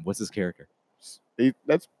mask on. What's his character?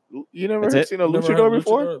 You never That's it? seen a You never heard luchador of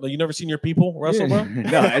before? luchador? Like, you never seen your people wrestle, bro?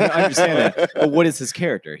 No, I understand that. But what is his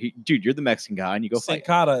character? Dude, you're the Mexican guy, and you go fight.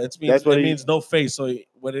 Senkata. That's what it he- means no face. So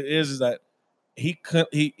what it is that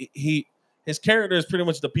his character is pretty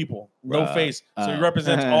much the people, no face. So he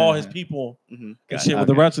represents all his people Mhm. and shit with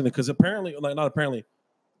the wrestling. Because apparently, like not apparently,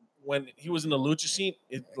 when he was in the lucha scene,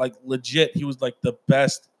 it like legit, he was like the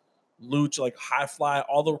best lucha, like high fly,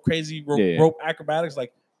 all the crazy rope acrobatics,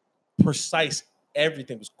 like precise.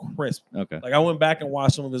 Everything was crisp. Okay. Like I went back and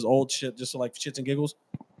watched some of his old shit just to like shits and giggles,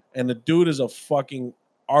 and the dude is a fucking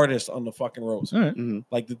artist on the fucking ropes. All right. Mhm.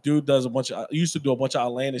 Like the dude does used to do a bunch of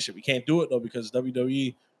outlandish shit. We can't do it though because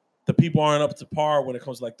WWE, the people aren't up to par when it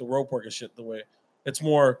comes to like the rope work and shit. The way it's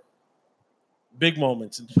more big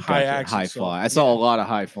moments and high Gotcha. action, High so, fly. I saw a lot of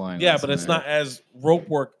high flying. Yeah, last but it's night. not as rope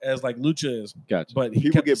work as like lucha is. Gotcha. But he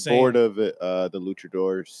People kept get saying, bored of it, the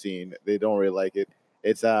luchador scene. They don't really like it.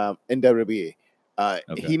 It's in WWE.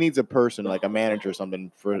 Okay. He needs a person like a manager or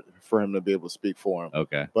something for him to be able to speak for him.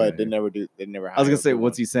 Okay. But Yeah, they yeah. never do. They never. I was gonna hire say, someone.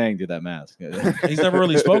 what's he saying to that mask? He's never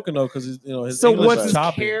really spoken though because his So English what's is his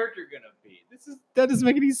choppy. character gonna be? That doesn't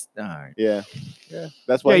make any. All right. Yeah,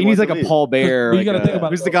 That's why Yeah, he needs wants like to a leave. Paul Bear. But you like gotta think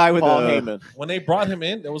about who's it, the guy with Paul the Heyman. When they brought him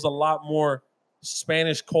in, there was a lot more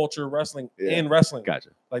Spanish culture wrestling Yeah. in wrestling. Gotcha.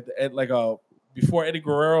 Before Eddie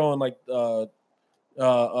Guerrero and like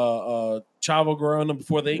Chavo Guerrero and them,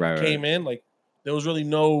 before they Right, came in, like there was really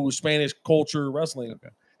no Spanish culture wrestling. Okay.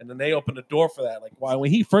 And then they opened the door for that. Like why when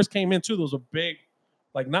he first came in too, there was a big,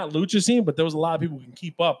 like not lucha scene, but there was a lot of people who can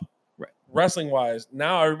keep up Right. wrestling wise.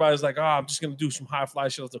 Now everybody's like, I'm just gonna do some high fly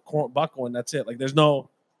shit with the buckle and that's it. Like there's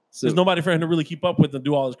nobody for him to really keep up with and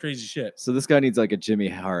do all this crazy shit. So this guy needs like a Jimmy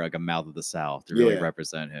Hart, like a mouth of the South, to really Yeah.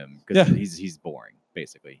 represent him because Yeah. he's boring.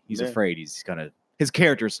 Basically, he's Yeah. afraid he's gonna his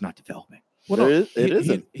character's not developing. Well, It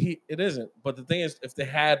isn't. It isn't. But the thing is, if they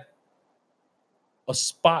had a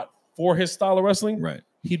spot for his style of wrestling, Right.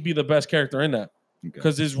 he'd be the best character in that. Okay.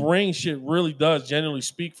 Because his ring shit really does genuinely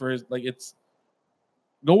speak for his like it's.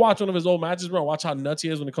 Go watch one of his old matches, bro. Watch how nuts he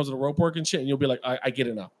is when it comes to the rope work and shit, and you'll be like, I get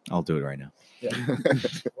it now. I'll do it right now. Yeah.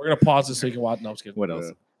 We're gonna pause this so you can watch. No, I'm just kidding. What else?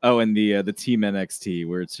 Yeah. Oh, and the team NXT,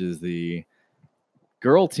 which is the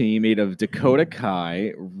girl team made of Dakota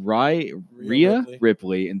Kai, Rhea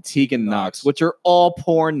Ripley, and Tegan Knox, Knox. which are all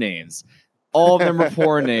porn names. All of them are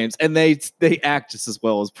porn names, and they act just as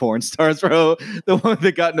well as porn stars, bro. The one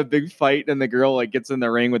that got in a big fight, and the girl like gets in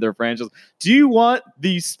the ring with her friend. She goes, "Do you want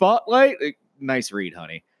the spotlight?" Nice read,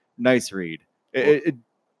 honey. Nice read.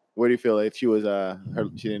 What do you feel like she was?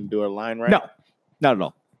 She didn't do her line right. No, not at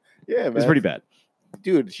all. Yeah, man. It was pretty bad.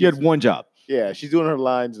 Dude, She had one job. Yeah, she's doing her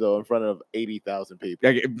lines though in front of 80,000 people.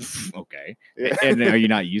 Okay. Yeah. And are you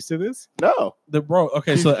not used to this? No.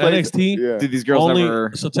 Okay, so Plays- NXT Yeah. Did these girls only.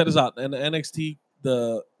 ever? So check this out. And the NXT,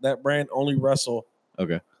 that brand only wrestle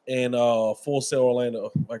Okay. in Full Sail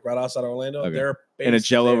Orlando, like right outside Orlando. Okay. They're In a based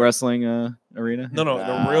Jello there. wrestling arena? No,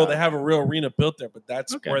 Nah. they have a real arena built there, but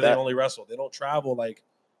that's Okay. where they That- only wrestle. They don't travel like.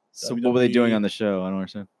 So what were they doing WWE. on the show? I don't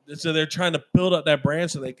understand. So they're trying to build up that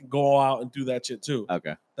brand so they can go out and do that shit too.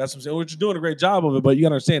 Okay. That's what I'm saying. Which is doing a great job of it, but you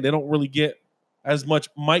gotta understand they don't really get as much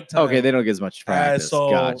mic time. Okay, they don't get as much practice. so,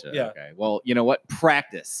 Gotcha. yeah. Okay. Well, you know what?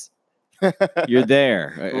 Practice. You're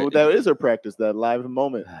there. Well, that is a practice, that live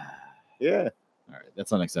moment. Yeah. All right,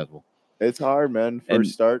 that's unacceptable. It's hard, man. First And-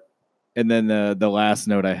 start. And then the last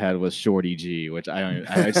note I had was Shorty G, which I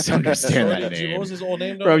just don't understand that Shorty G, name. what was his old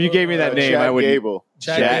name? Bro, if you gave me that name, Chad I would. Gable.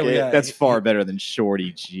 Chad Jack- Gable, yeah. That's far better than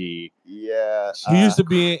Shorty G. Yeah. He used to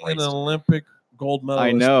be Christ. an Olympic gold medalist.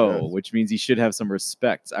 I know, yes. which means he should have some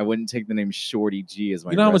respect. I wouldn't take the name Shorty G as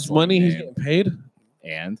my. You know how much wrestling money he's name. getting paid?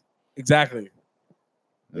 And Exactly.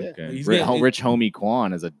 Yeah. okay, He's Rich, getting- Rich Homie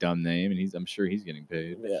Quan is a dumb name, and I'm sure he's getting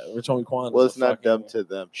paid. Yeah, Rich Homie Quan. Well, is it's a not fucking- dumb to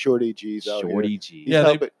them. Shorty G's out Shorty here. G. He's,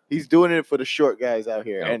 Yeah, he's doing it for the short guys out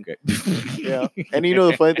here. And Okay. yeah. And you know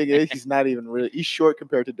the funny thing is he's not even really he's short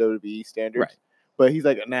compared to WWE standards. Right. But he's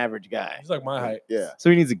like an average guy. He's like my height. Yeah. So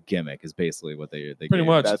he needs a gimmick, is basically what they Pretty gave.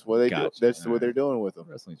 much. That's what they do. Gotcha. That's All what they're right. doing with him.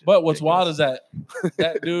 Wrestling's just But what's wild ridiculous. is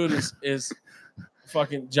that dude is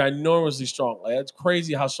fucking ginormously strong. Like that's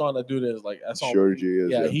crazy how strong that dude is. Like that's all. Shorty G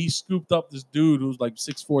is. Yeah, he scooped up this dude who's like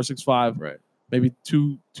 6'4", 6'5", right. maybe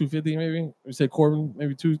 250, maybe. We say Corbin,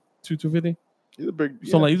 maybe 250. He's a big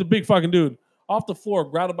So like he's a big fucking dude. Off the floor,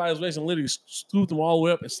 grabbed him by his waist and literally scooped him all the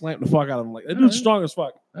way up and slammed the fuck out of him. Like that dude's Alright. strong as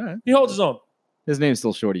fuck. All right. He holds his own. His name's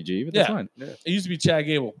still Shorty G, but that's Yeah. fine. It used to be Chad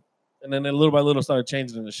Gable, and then they little by little started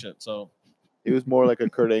changing in the shit. So he was more like a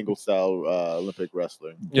Kurt Angle style Olympic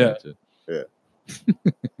wrestler. yeah, Gotcha.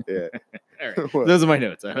 Yeah. All right. Those are my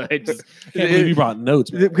notes. I just I can't believe you brought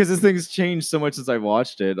notes, man. because this thing's changed so much since I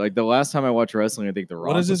watched it. Like the last time I watched wrestling, I think The Rock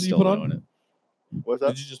What is was this you still put on? doing it. What's Did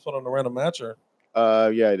up? you just put on a random match or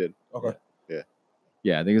Yeah, I did. okay?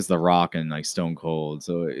 Yeah, I think it's The Rock and like Stone Cold.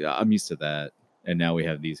 So yeah, I'm used to that. And now we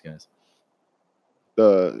have these guys.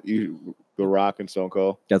 The Rock and Stone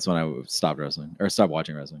Cold. That's when I stopped wrestling or stopped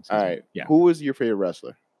watching wrestling. excuse All me. right. Yeah. Who was your favorite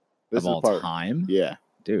wrestler? Of is the all part. time, Yeah.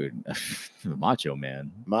 dude, Macho Man.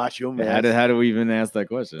 Macho Man. How do we even ask that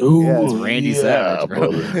question? Yeah, It's Randy Savage, bro.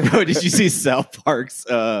 Bro, did you see South Park's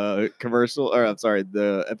commercial? Or I'm sorry,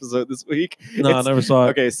 the episode this week? No, I It's- never saw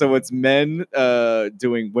it. Okay, so it's men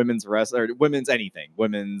doing women's wrestling or women's anything,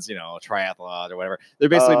 women's triathlon or whatever. They're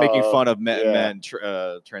basically making fun of men, yeah.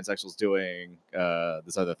 transsexuals doing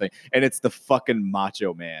this other thing, and it's the fucking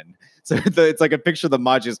Macho Man. So it's like a picture of the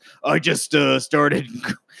Machos. I just started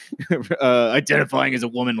identifying as a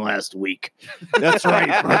woman last week. That's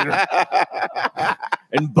right, brother.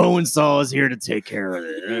 And Bonesaw is here to take care of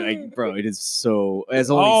it. Like, bro, it is so as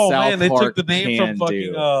only Oh, South man, they took Park the name can from fucking,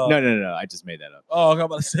 do. uh, No, I just made that up. Oh, I'm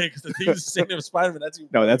about to say because the thing is the same name as Spider-Man. That's even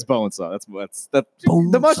No, that's Bonesaw. That's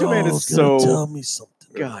the Macho Man is so. Tell me something.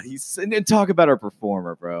 God, he's and talk about our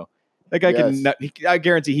performer, bro. That guy Yes. I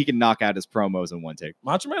guarantee he can knock out his promos in one take.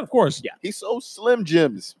 Macho Man, of course. Yeah. He's so Slim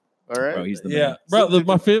Jims. All right. Bro, he's the Yeah, man. bro.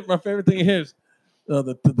 My favorite thing here is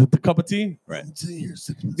the cup of tea. Right. Let me tell you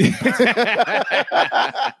something.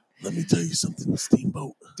 Let me tell you something.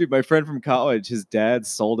 Steamboat. Dude, my friend from college, his dad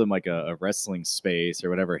sold him like a wrestling space or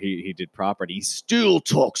whatever. He did property. He still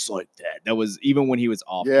talks like that. That was even when he was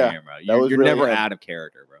off Yeah, camera. that was You're really never him. out of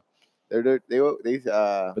character, bro. They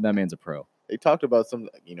But that man's a pro. they talked about some.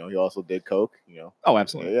 He also did coke. Oh,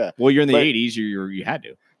 absolutely. Yeah. Well, you're in the But- 80s. You had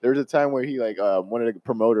to. There was a time where he one of the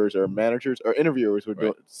promoters or managers or interviewers would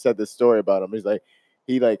Right. said this story about him. He's like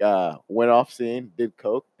he went off scene, did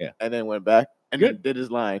coke, Yeah. and then went back and Good. then did his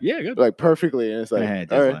line Yeah, good. like perfectly. And it's like, Yeah,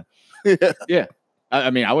 all right. yeah. I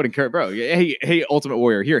mean, I would encourage, bro. Hey, Ultimate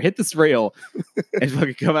Warrior, here, hit this rail and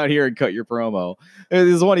fucking come out here and cut your promo. And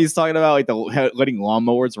this is one he's talking about, like letting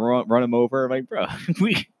lawnmowers run him over. I'm like, bro,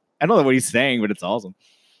 I don't know what he's saying, but it's awesome.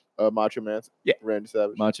 Macho Man, Yeah. Randy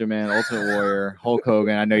Savage, Macho Man, Ultimate Warrior, Hulk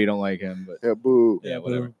Hogan. I know you don't like him, but yeah, boo, yeah,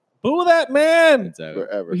 whatever. Boo that man. It's out.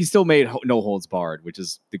 forever. He still made No Holds Barred, which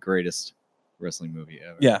is the greatest wrestling movie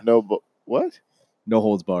ever. Yeah. No, but what? No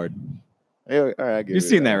Holds Barred. Yeah, all right, I give You've you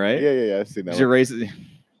seen that, right? Yeah, I've seen that. You're one. racist.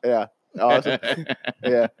 Yeah, awesome.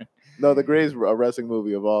 Yeah, no, the greatest wrestling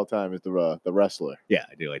movie of all time is the Wrestler. Yeah,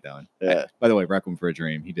 I do like that one. Yeah, By the way, Requiem for a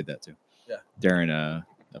Dream, he did that too. Yeah. Darren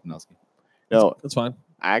Aronofsky. no, That's fine.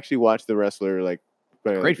 I actually watched the Wrestler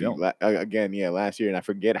Great film. Again, last year, and I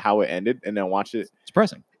forget how it ended, and then watched it. It's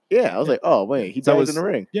depressing. Yeah, I was like, oh wait, he So dies was- in the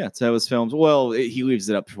ring. Yeah, so it was filmed. Well, he leaves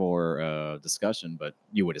it up for discussion, but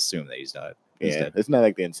you would assume that he's died. He's Yeah, dead. it's not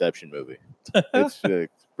like the Inception movie. It's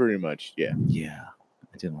pretty much yeah. Yeah,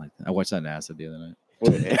 I didn't like that. I watched that in acid the other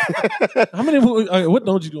night. How many? What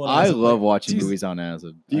don't you do on? I acid? love Like, watching Jesus. movies on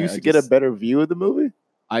acid. Do you I get a just- better view of the movie?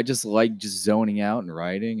 I just like just zoning out and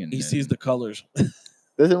writing, and He sees the colors.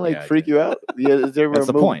 Doesn't Yeah, I freak do. you out? Yeah, is there ever That's a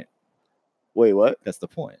the movie- point. Wait, what? That's the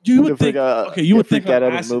point. You To would think. freak out- Okay, you would get think freaked out on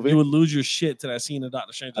of a acid, movie? you would lose your shit to that scene in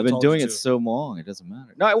Doctor Strange. I've been doing it so long, it doesn't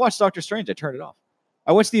matter. No, I watched Doctor Strange. I turned it off.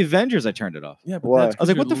 I watched the Avengers. I turned it off. Yeah, but Why? that's I was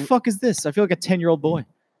like, 'cause what the fuck is this? I feel like a 10-year-old boy.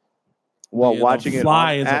 While Yeah, The watching it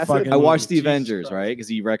Fly on is a acid? fucking- I watched the Jesus Avengers, Christ. right? Because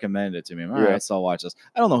he recommended it to me. I'm, All Yeah. right, so I'll watch this.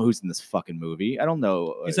 I don't know who's in this fucking movie. I don't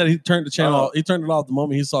know. He said he turned the channel. He turned it off the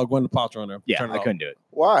moment he saw Gwyneth Paltrow on there. yeah, Turned it I off. couldn't do it.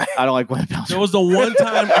 Why? I don't like Gwyneth Paltrow. There was the one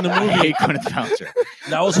time in the I movie hate Gwyneth Paltrow.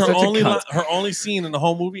 that was her Such a only cunt. her only scene in the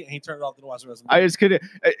whole movie, and he turned it off to watch the rest of the I movie. just couldn't.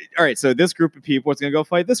 All right, so this group of people is going to go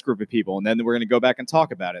fight this group of people, and then we're going to go back and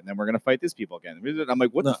talk about it, and then we're going to fight this people again. I'm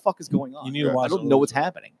like, what No, the fuck is going on? you need to watch I don't it. know what's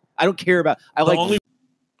happening. I don't care about. I The like. only-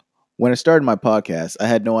 When I started my podcast, I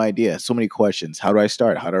had no idea. So many questions. How do I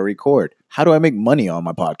start? How do I record? How do I make money on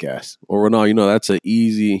my podcast? Well, Ronald, that's an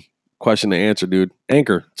easy question to answer, dude.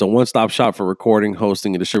 Anchor. It's a one-stop shop for recording,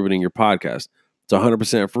 hosting, and distributing your podcast. It's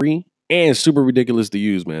 100% free and super ridiculous to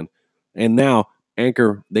use, man. And now,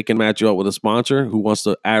 Anchor, they can match you up with a sponsor who wants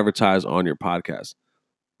to advertise on your podcast.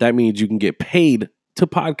 That means you can get paid to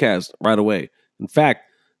podcast right away. In fact,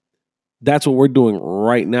 that's what we're doing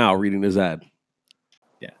right now, reading this ad.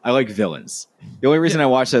 Yeah, I like villains. The only reason I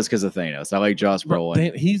watch that is because of Thanos. I like Josh Bro,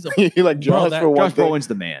 Brolin. he's a You like Bro, Josh that- for one Josh thing? Brolin's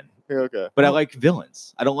the man. Yeah, okay. But I like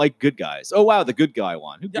villains. I don't like good guys. Oh wow, the good guy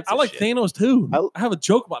won. Who Yeah, gives I a like shit? Thanos too. I- I have a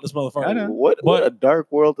joke about this motherfucker. I know. What But- a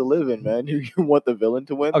dark world to live in, man. You want the villain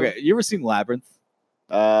to win? Okay, you ever seen Labyrinth?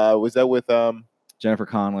 Was that with Jennifer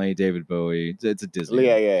Connelly, David Bowie. It's a Disney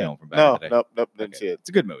yeah. film from back No, in the day. nope, didn't Okay. see it. It's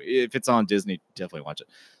a good movie. If it's on Disney, definitely watch it.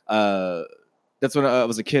 That's when I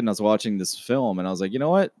was a kid and I was watching this film and I was like, you know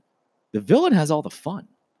what? The villain has all the fun.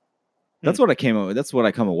 That's what I came away. That's what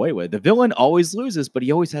I come away with. The villain always loses, but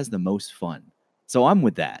he always has the most fun. So I'm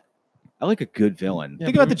with that. I like a good villain. Yeah,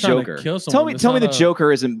 Think but about the if you're trying to Joker. kill Tell someone, me, it's tell me not the a-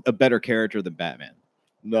 Joker isn't a better character than Batman.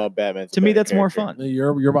 No, Batman's. a To me, better that's more character. fun.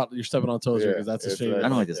 You're stepping on toes here Yeah, because that's his it's favorite. I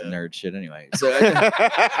don't like this Yeah. nerd shit anyway. So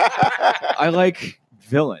I like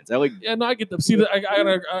villains. I like Yeah, no, I get them. See, I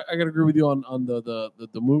gotta agree with you on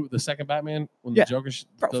the movie, the second Batman when Yeah. the Joker,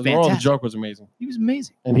 Bro, the role of the fantastic. Joker was amazing, he was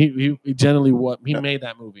amazing. and he generally he made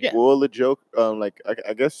that movie. Yeah. Well, the joke,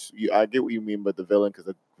 I guess I get what you mean, but the villain, because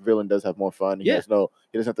the villain does have more fun. He Yeah.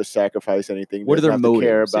 doesn't have to sacrifice anything. What are doesn't their have to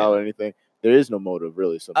care motives? about Yeah. anything. There is no motive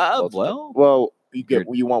really. So most of the time. Well, you get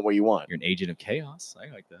what you want where you want. you're an agent of chaos.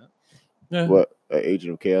 I like that. Yeah, What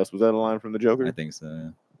Agent of Chaos, was that a line from the Joker? I think so. Yeah.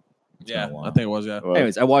 It's been yeah, a while. I think it was. Yeah, Well,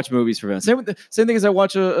 Anyways, I watch movies for villains. Same thing as I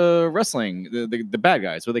watch wrestling. The bad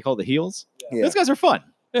guys. What they call the heels. yeah. Those guys are fun.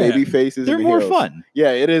 Baby faces. They're and the more heels. fun.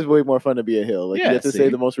 Yeah, it is way more fun to be a heel. Like Yeah, you have to see? say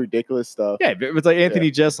the most ridiculous stuff. Yeah, but it's like Anthony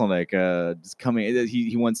Jeselnik just coming.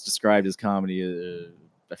 He once described his comedy.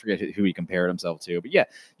 I forget who he compared himself to, but yeah,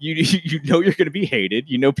 you know you're going to be hated.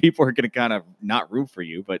 You know people are going to kind of not root for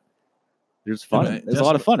you, but there's fun. man, There's a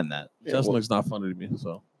lot of fun in that. Yeah, Justin well- looks not funny to me,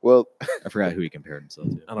 so Well, I forgot who he compared himself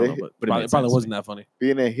to. I don't know, but But it made it probably sense. wasn't that funny.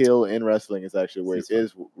 being a heel in wrestling is actually where It's it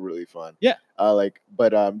is really fun. Yeah.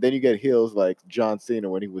 But then you get heels like John Cena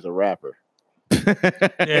when he was a rapper.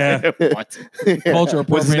 Yeah. What? Culture What's his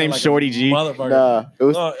appropriate name? like a Shorty G? Motherfucker. Nah, it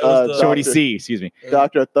was, No, it was the- Shorty Dr. C. Excuse me.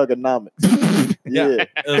 Dr. Thugonomics. Yeah. Yeah.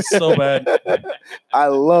 It was so bad. I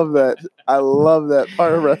love that. I love that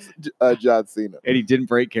part of John Cena. And he didn't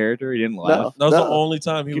break character. He didn't laugh. That was the No. only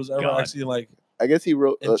time he was Good ever God. actually like I guess he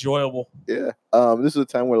wrote. enjoyable. Yeah. This is a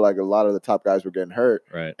time where like a lot of the top guys were getting hurt,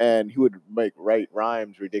 Right. and he would write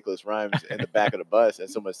rhymes, ridiculous rhymes, in the back of the bus. And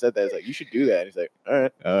someone said that, it's like, you should do that. And he's like, all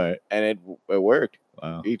right, All right. and it worked.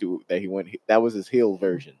 Wow. That was his heel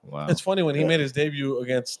version. Wow. It's funny when he Yeah. made his debut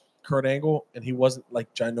against Kurt Angle and he wasn't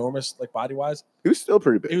like ginormous, like body wise. He was still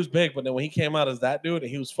pretty big. He was big, but then when he came out as that dude and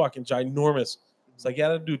he was fucking ginormous, it's like, yeah,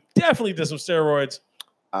 that dude definitely did some steroids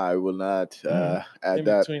I will not in add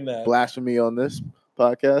that between that. blasphemy on this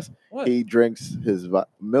podcast. What? He drinks his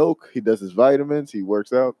milk. He does his vitamins. He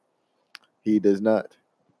works out. He does not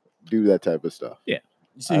do that type of stuff. You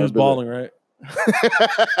see, he was I believe- balling, right?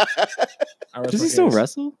 Does he still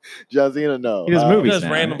wrestle? John Cena, no. He does He movies does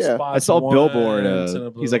now, random yeah. spots. I saw once Billboard. in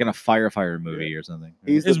a blue. He's like in a firefighter movie or something.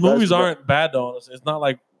 He's His the best movies of- aren't bad though. It's not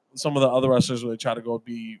like some of the other wrestlers where they try to go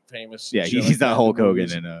be famous. Yeah, and shit he's like not that Hulk in Hogan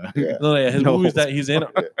movies. and Yeah. No, yeah, his No. movies that he's in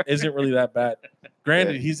Yeah. isn't really that bad.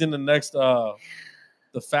 Granted, he's in the next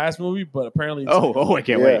the Fast movie, but apparently it's like- I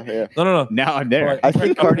can't Yeah, wait. yeah. no. Now I'm there. Right. I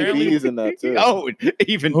think Cardi Apparently- B is in that too. Oh,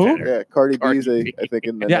 even Who? better. Yeah, Cardi B is Cardi B. I think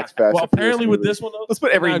in the Yeah. next Fast Well, and Furious apparently with movie. this one though, Let's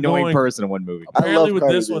put every they're not annoying going- person in one movie. I apparently love with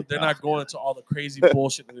Cardi this B. one, they're not going to all the crazy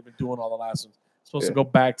bullshit that they've been doing all the last ones. It's supposed to Yeah. go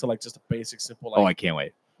back to like just a basic, simple. Oh, I Like, can't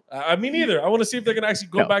wait. I mean, either. I want to see if they can actually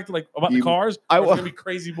go No. back to like about the You- cars. I Or it's wa- gonna be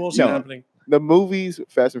crazy bullshit No. happening. The movies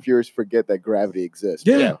Fast and Furious forget that gravity exists.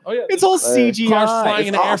 Yeah. Oh yeah. It's all Cars CGI. flying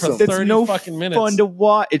in the air for awesome. 30 It's no fucking minutes. fun to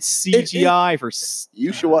watch. It's CGI for.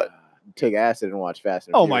 You should watch. take acid and watch Fast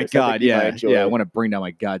and Oh Furious. my I think god, you might yeah, enjoy yeah. I it. want to bring down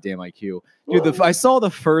my goddamn IQ, dude. I saw the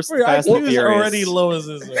first Your Fast IQ and is Furious. already low as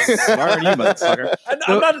this. Why are you, motherfucker?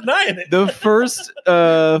 I'm not denying it. The first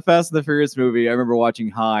Fast and the Furious movie, I remember watching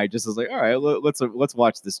high. Just was like, all right, let's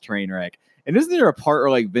watch this train wreck. And isn't there a part where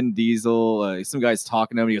like Vin Diesel, some guy's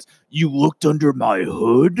talking to him, and he goes, "You looked under my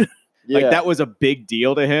hood." Yeah. Like that was a big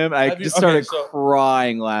deal to him. I just started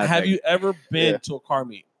crying laughing. Have you ever been to a car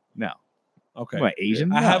meet? No. Okay. What,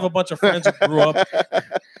 Asian? I No. have a bunch of friends who grew up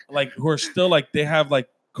like who are still like they have like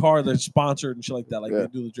car that's sponsored and shit like that. Like they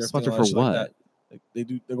do the drift. Sponsored and all that for shit like what? that.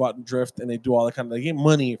 Like they go out and drift and they do all that kind of they get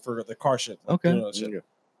money for the car shit. Like, Okay. doing all that shit.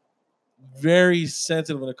 Very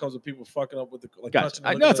sensitive when it comes to people fucking up with the like Gotcha. touching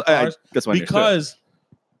I and know looking at the cars that's what I understood. because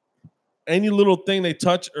any little thing they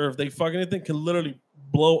touch or if they fuck anything can literally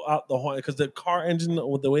blow out the horn because the car engine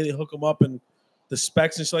with the way they hook them up and the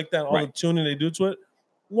specs and shit like that, all the tuning they do to it.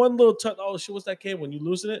 One little touch, oh shit, what's that cable? When you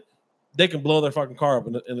loosen it, they can blow their fucking car up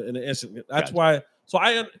in an instant. That's Gotcha. why. So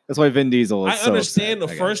That's why Vin Diesel is I so understand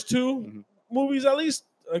upset. the first two movies at least.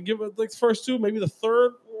 I give it like the first two, maybe the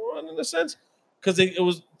third one in a sense, because it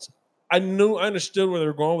was. I understood where they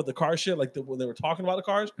were going with the car shit, like when they were talking about the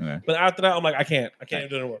cars. Okay. But after that, I'm like, I can't do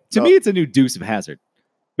it anymore. To me, it's a new Deuce of Hazzard.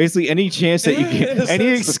 Basically, any chance that you In get, a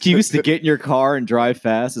any sense. excuse to get in your car and drive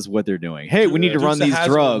fast is what they're doing. Hey, we need to run Dukes of these Hazzard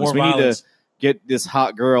with drugs. more We need violence. to get this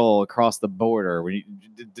hot girl across the border.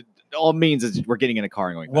 All it means is we're getting in a car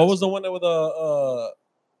and going. What fast. was the one that with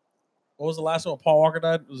what was the last one? Paul Walker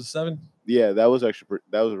died. Was it 7? Yeah, that was actually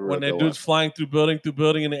that was a real When that good dude's flying through building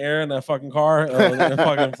in the air in that fucking car, they're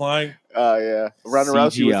fucking flying. Yeah, Ronda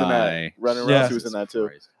Rousey was in that. CGI. Ronda Yeah. Rousey was in that too.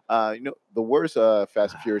 Christ. You know, the worst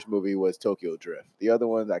Fast and Furious movie was Tokyo Drift. The other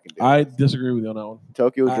ones I can do. I disagree with you on that one.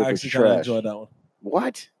 Tokyo I Drift was actually kind of trash. enjoyed that one.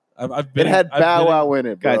 What? I've been. It had I've Bow been Wow in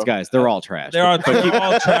it, bro. Guys, they're all trash. They're all But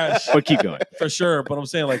all trash but keep going. for sure. But I'm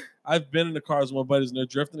saying like I've been in the cars with my buddies and they're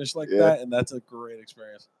drifting and shit like Yeah. that, and that's a great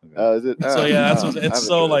experience. Is it? So yeah, that's what, it's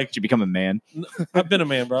so like Did you become a man? I've been a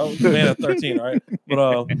man, bro. I was a man at 13, all right.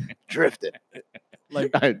 But drifted.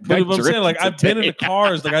 like, I but I'm saying like drifted I've been in the today.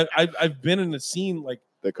 cars, like I've been in the scene, like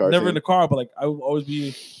The car. never scene. in the car, but like I would always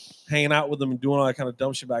be hanging out with them and doing all that kind of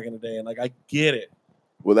dumb shit back in the day, and like I get it.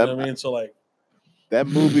 Well, You that know what I mean? So like that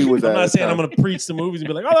movie was. I'm at not a saying time- I'm gonna preach the movies and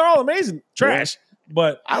be like, oh, they're all amazing, trash.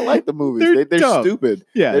 But I like the movies. They're They're dumb. stupid.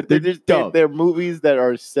 Yeah, they're just, dumb. they're movies that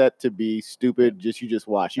are set to be stupid. You just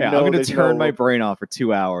watch. You Yeah, know, I'm going to there's turn no- my brain off for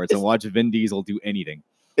 2 hours and watch Vin Diesel do anything.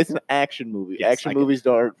 It's an action movie. Yes, action I get movies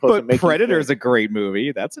aren't supposed to But make. Predator you is a great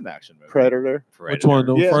movie. That's an action movie. Predator. which one?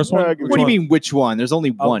 The Yeah, first no, one? I agree. What do you mean, which one? There's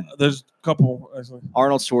only one. There's a couple actually.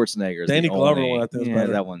 Arnold Schwarzenegger. is Danny the Glover only- one, I think, is yeah,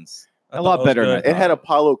 better. that one's I a thought lot it was better than good. I It had thought.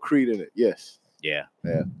 Apollo Creed in it. Yes. Yeah,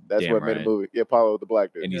 That's Damn what made right. the movie. Yeah, Apollo, the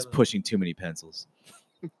black dude. and he's Yeah. pushing too many pencils.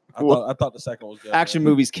 I thought the second one was good. Action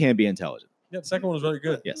movies can be intelligent. Yeah, the second one was really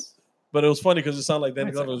good. Yes. But it was funny because it sounded like Danny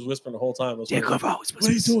Right, Glover was whispering the whole time. It was Danny funny. Glover always What are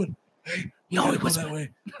you whispers. doing? Hey, He you always gotta go that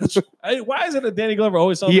whispers. way. Hey, why is it that Danny Glover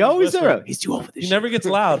always sounds He like he's always whispering? there. He's too old for this. He shit. never gets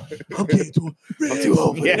loud. I'm too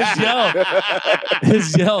old for Yeah.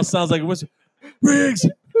 His yell sounds like a whisper. Riggs,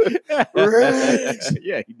 Riggs!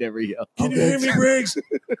 Yeah, he never yelled. can you hear me, Riggs?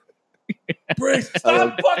 Briggs,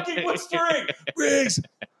 stop fucking whispering, Briggs.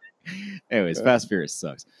 Anyways, Fast Furious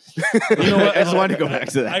sucks. You know what? I just wanted to go back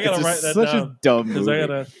to that. I gotta It's write just that such down, a dumb Because movie. I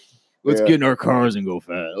gotta. Let's Yeah. get in our cars and go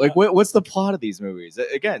fast. Like, what's the plot of these movies?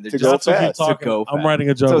 Again, they're To just go That's what fast. keep talking. go I'm fast. writing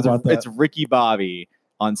a joke So about that. it's Ricky Bobby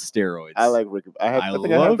on steroids. I like Ricky. I think I have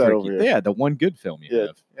love that Ricky. over here. Yeah, the one good film you Yeah.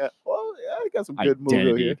 have. Yeah. Well, yeah, I got some good movies over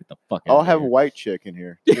Identity. here. Get the fuck I'll out have a of white chick in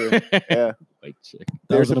here. here. Yeah. White chick. That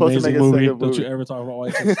They're was an supposed to amazing make a movie. second Don't movie. you ever talk about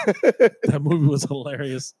white chicks. That movie was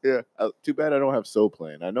hilarious. Yeah. Too bad I don't have Soul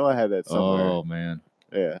Plane. I know I had that somewhere. Oh man,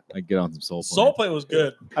 Yeah. I get on some Soul Plane. Soul Plane was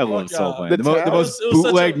good. I love Fuck Soul yeah. Plane. The The, town- the most It was such a-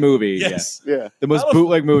 bootleg movie. Yes. Yeah. Yeah. The most That was-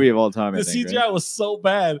 bootleg movie of all time. The I think. CGI Right? was so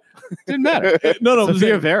bad. Didn't matter. No,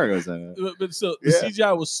 Sofia Vergara was in it. But so the Yeah.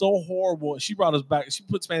 CGI was so horrible. She brought us back. She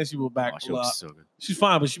put Spanish people back Oh, a she lot. looks so good. She's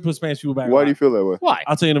fine, but she put Spanish people back. a Why lot. do you feel that way? Why?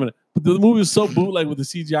 I'll tell you in a minute. But the movie was so bootleg with the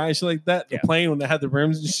CGI and shit like that. The Yeah. plane when they had the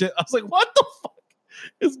rims and shit. I was like, what the fuck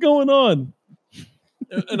is going on?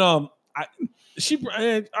 And all right. So think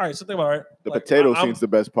about it. Right? The Like, potato I'm- scene's the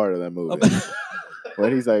best part of that movie.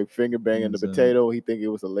 When he's like finger banging the He's, potato, he think it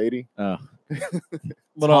was a lady. Oh,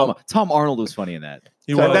 but, Tom Arnold was funny in that.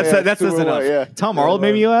 he So was. that's Super enough. White, yeah. Tom Yeah, Arnold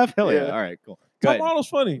made me laugh. Hell yeah! Yeah. All right, cool. Go Tom ahead. Arnold's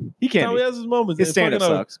funny. He can. He Be. has his moments. His It's stand-up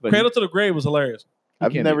fucking, sucks, but Cradle to the Grave was hilarious.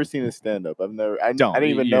 I've can't never be. seen his stand up. I Don't. didn't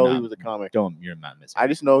even You're know not. he was a comic. You're not missing. I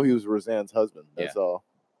just know he was Roseanne's husband. That's all.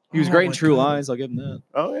 He was Oh great in my True God. Lies. I'll give him that.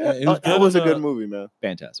 Oh yeah, Yeah, he was that good was a in, good movie, man.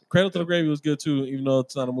 Fantastic. Cradle to the Grave was good too, even though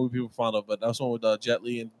it's not a movie people are fond of. But that's one with Jet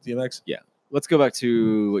Li and DMX. Yeah. let's go back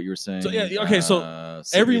to what you were saying. So, yeah, okay,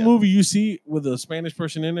 every yeah, movie you see with a Spanish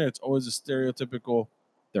person in there, it's always a stereotypical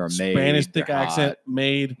they're made, Spanish thick they're accent hot.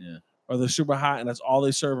 made, Yeah. or they're super hot, and that's all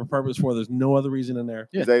they serve a purpose for. There's no other reason in there.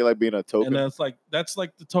 Is that like being a token? And that's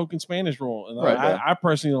like the token Spanish role. And Right, I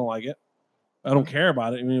personally don't like it. I don't care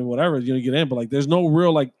about it. I mean, whatever, you're gonna get in, but like there's no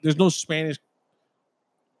real there's no Spanish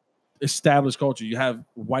established culture. You have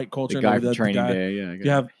white culture, The guy and from the Training guy- Day. Yeah, I you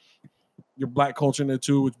have your black culture in there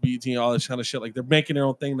too, with BET and all this kind of shit. Like they're making their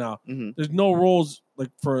own thing now. Mhm. There's no roles like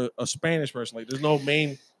for a Spanish person. Like there's no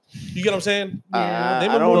main. You get what I'm saying? Yeah,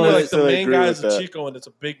 Name I a don't movie like the necessarily main agree guy with is a that. Chico, and it's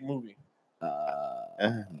a big movie.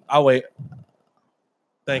 Uh, I'll wait.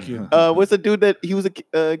 Thank you. what's the dude that he was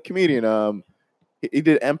a comedian? He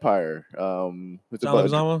did Empire. What's it John about?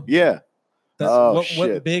 Leguizamo? Yeah. That's, Oh, what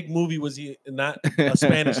shit. big movie was he? Not a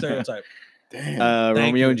Spanish stereotype. Damn. Thank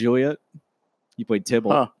Romeo you. and Juliet. He played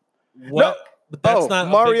Tybalt. Huh. What? But that's Oh, not a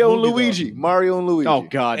Mario big and movie, Luigi. Mario and Luigi. Oh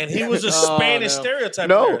God! though. And he was a Oh, Spanish no. stereotype.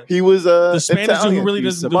 No, player. he was The Spanish dude Italian. who really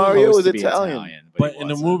He's doesn't do Mario supposed was to be Italian. But he in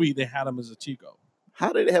the wasn't. movie, they had him as a Chico.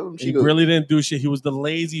 How did they have him? He Chico? really didn't do shit. He was the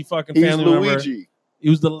lazy fucking He's family member. Luigi. He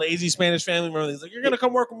was the lazy Spanish family member. He's like, "You're gonna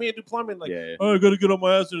come work with me and do plumbing." Like, Yeah, oh, I gotta get on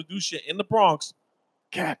my ass to do shit in the Bronx.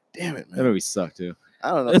 God damn it, that man. movie sucked too.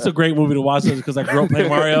 I don't know. It's a great movie to watch because I grew up playing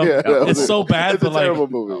Mario. Yeah, that It's was so bad, It's a but like, terrible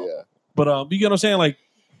movie. Yeah. but you get what I'm saying? Like,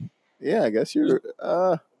 Yeah, I guess you're.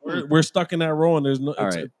 we're stuck in that role, and there's no. All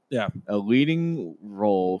it's- right. Yeah. A leading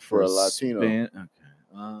role For a Latino. Okay.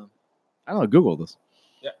 I don't know. Google this.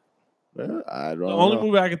 I don't The know. only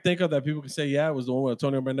movie I can think of that people can say, yeah, was the one with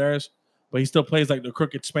Antonio Banderas, but he still plays like the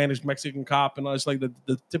crooked Spanish Mexican cop and all. It's like the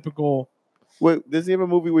typical Wait, does he have a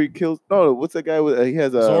movie where he kills? No, what's that guy with? He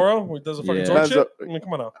has a. Zorro where he does a fucking yeah. Zorro That's shit. a- I mean,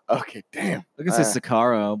 come on now. Okay, damn. I can say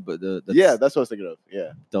Sicario, but that's Yeah, that's what I was thinking of.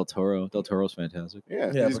 Yeah, Del Toro. Del Toro's fantastic.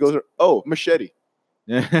 yeah. Yeah, He just but- goes. Oh, Machete.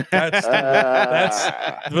 Yeah. That's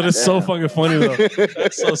but it's so fucking funny though.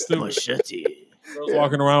 That's so stupid. Machete. Girls Yeah.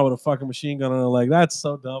 walking around with a fucking machine gun on her leg. That's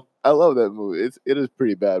so dumb. I love that movie. It is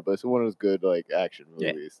pretty bad, but it's one of those good like action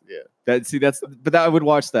Yeah. movies. Yeah. But I would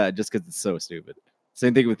watch that just because it's so stupid.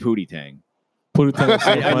 Same thing with Pootie Tang. Put it down.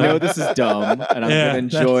 I know this is dumb, and I'm Yeah, gonna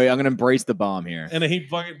enjoy. I'm gonna embrace the bomb here. And then he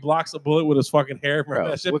fucking blocks a bullet with his fucking hair. Bro,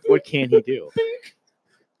 That shit- what can he do?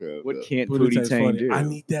 Yeah, What yeah. can't Pootie Pootie Tang's Tang funny. do? I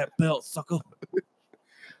need that belt, sucker.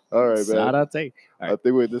 All right, man. Sarate. I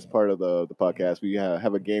think with this part of the podcast, we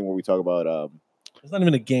have a game where we talk about It's not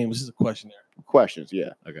even a game. This is a questionnaire. questions.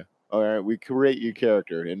 Yeah. Okay. All right. We create your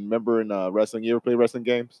character, and remember in wrestling, you ever play wrestling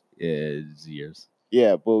games? Is years.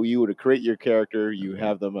 Yeah, but you would create your character. You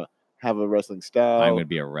have them have a wrestling style. I'm gonna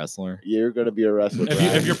be a wrestler. You're gonna be a wrestler.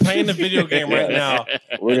 If you're playing the video game right now,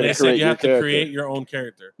 we're and gonna they said create you your have to character. create your own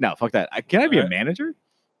character. No, fuck that. Can I be a Alright. manager?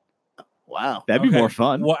 Wow. That'd be Okay. more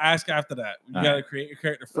fun. We'll ask after that. You All got to right. create your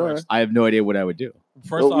character All right. first. I have no idea what I would do.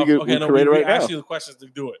 First Well, we off, could- okay, we no, create it we right ask now. you the questions to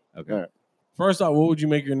do it. Okay. All right. First off, what would you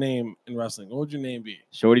make your name in wrestling? What would your name be?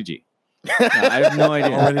 Shorty G. No, I have no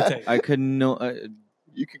idea. Already taken. I couldn't know.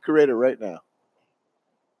 You can create it right now.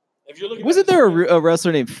 If you're looking, Wasn't at there this- a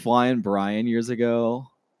wrestler named Flying Brian years ago?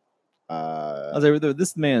 I was like,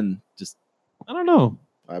 this man just. I don't know.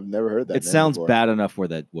 I've never heard that. It name sounds before. bad enough where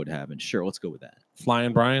that would happen. Sure, let's go with that.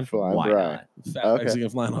 Flying Brian, Flying Why Brian. not? fat Okay. Mexican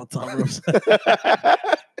flying on top ropes.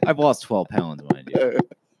 I've lost 12 pounds, mind you.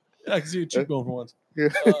 Yeah, I can see your cheek going for once. Yeah.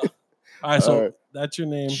 All right, so All right. that's your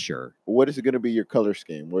name. Sure. What is it going to be? Your color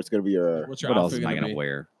scheme? What's going to be your? What's your What else outfit am I gonna gonna be?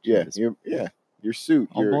 wear? Yeah, Jesus. your suit.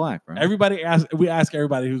 All Your, black, bro. Everybody we ask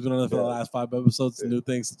everybody who's been on it for the Yeah. last 5 episodes Yeah. new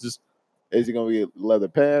things. Just is it going to be leather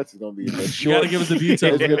pants? Is it going to be like you got to shorts? give us the details.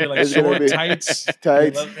 It's gonna be like It's gonna short be tights,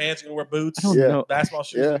 tights. leather pants. You're gonna wear boots, I don't Yeah. know. basketball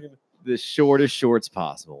shoes. Yeah. The shortest shorts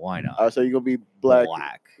possible. Why not? So you're going to be black.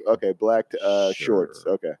 Black. Okay, black shorts.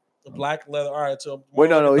 Sure. Okay. The black leather. All right, so Wait,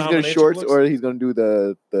 more no, like he's a going to dominatrix shorts looks? or he's going to do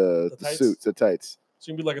the tights? suits, the tights.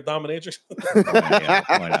 So you can be like a dominatrix. Yeah,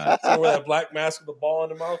 why not? So wear that black mask with the ball in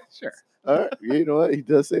the mouth. Sure. All right, you know what? He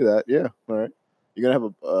does say that. Yeah. All right. You're going to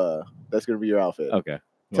have a. That's going to be your outfit. Okay.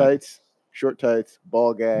 Tights, short tights,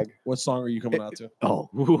 ball gag. What song are you coming out to? Oh,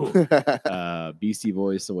 ooh. Beastie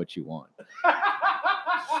Boys. So what you want?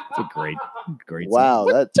 It's a great Wow,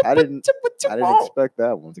 song. that I didn't expect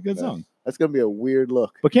that one. It's a good man. song. That's gonna be a weird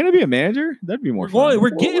look. But can I be a manager? That'd be more We're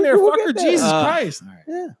fun. getting there, We'll fucker. get there. Jesus Christ. All right.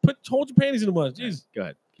 Yeah. Hold your panties in the mud. Jesus. Go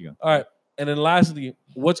ahead. Keep going. All right. And then lastly,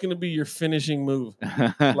 what's gonna be your finishing move? Like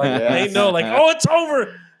Yeah. they know, like, oh, it's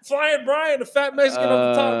over. Flying Brian, the fat Mexican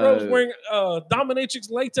off the top ropes, Uh, wearing dominatrix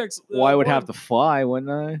latex. Well, I would one. have to fly, wouldn't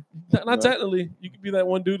I? Not technically. You could be that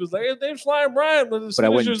one dude who's like, hey, his name's Flying Brian, but his But I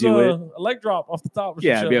wouldn't finisher's, do it. a leg drop off the top. Or some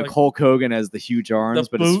Yeah, shit it'd be like, like Hulk Hogan has the huge arms,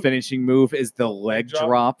 but his boot. finishing move is the leg drop.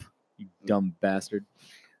 drop. You dumb bastard.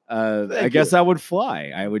 I guess I would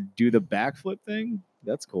fly. I would do the backflip thing.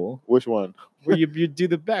 That's cool. Which one? Where you do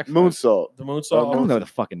the backflip. Moonsault. The I moonsault. don't know the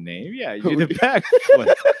fucking name. Yeah, you do the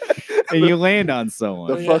backflip. And you land on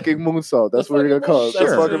someone. The fucking moonsault. That's what we're gonna call it. Sure.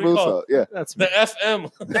 The fucking moonsault. Yeah. That's The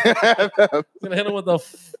FM. Gonna hit him with the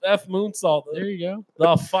F moonsault. there you go.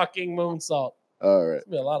 The fucking moonsault. All right. There's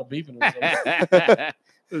gonna be a lot of beeping.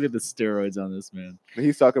 Look at the steroids on this man.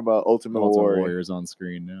 He's talking about Ultimate Ultimate Warrior. Warrior's on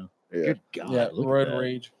screen now. Yeah. Good God. Yeah, look at Road that.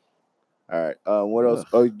 Rage. All right. What else?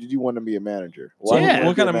 Oh, did you want to be a manager? So would you yeah. wanna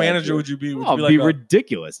What be kind a of manager would you be? Would you Oh, be be like a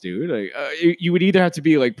ridiculous, dude. Like, you would either have to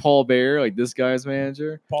be like Paul Bear, like this guy's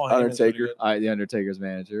manager, Paul Heyman's pretty Undertaker? good. the Undertaker's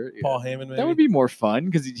manager. Yeah. Paul Heyman, maybe. That would be more fun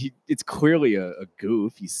because it's clearly a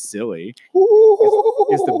goof. He's silly. He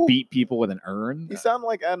has to beat people with an urn. He sounded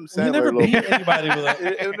like Adam Sandler. He never a little beat bit. anybody with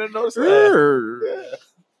a. Didn't notice that? Yeah.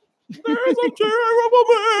 There's a terrible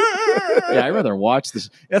man. Yeah, I'd rather watch this.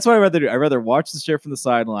 That's what I'd rather do. I'd rather watch the shit from the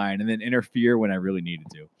sideline and then interfere when I really needed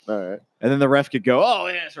to. All right. And then the ref could go, oh,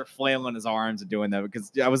 yeah, start flailing his arms and doing that. Because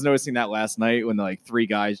I was noticing that last night when like 3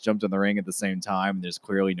 guys jumped in the ring at the same time. And there's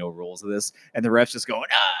clearly no rules of this. And the ref's just going,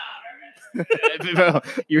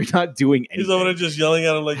 you're not doing anything. He's over there just yelling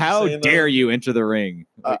at him like. How saying dare you enter the ring?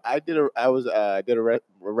 I did a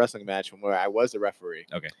wrestling match where I was the referee.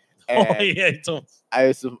 Okay. Oh And yeah, he told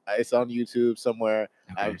it's on YouTube somewhere.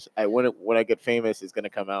 Okay. When I get famous, it's gonna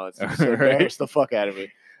come out. It's Right. embarrass the fuck out of me.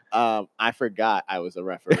 I forgot I was a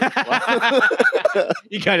referee.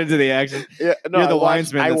 You got into the action. Yeah, no, You're the I watched-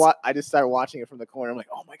 linesman I, that's- wa- I just started watching it from the corner. I'm like,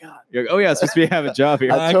 oh my god. You're like, oh, yeah, it's supposed to be have a job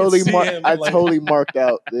here. I I can totally, see him, I like- totally marked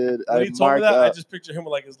out, dude. when I he told me marked that, I out. just picture him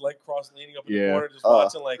with like his leg crossed, leaning up in Yeah. the corner, just Oh.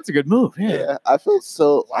 watching like. That's a good move. Yeah. Yeah, I felt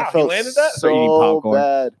so. Wow, I he felt landed that? So you eating so popcorn?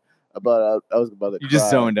 bad about. I was about to. You just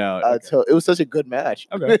cry. zoned out. It was such a good match.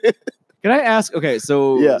 Okay. Can I ask? Okay,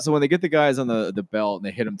 so Yeah. so when they get the guys on the belt and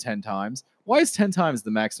they hit them 10 times, why is 10 times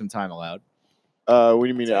the maximum time allowed? What do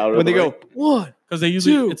you mean out of When the they ring? go 1, Because they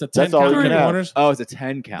usually Two. it's a 10 That's all count you in can the have. corners. oh, it's a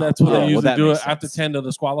 10 count. That's what Oh, they well, usually that do makes it after sense. 10 to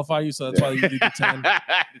disqualify you. So that's why they usually do 10.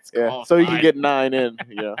 It's So you can qualified. get 9 in.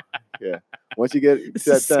 You know. Yeah. Once you get This to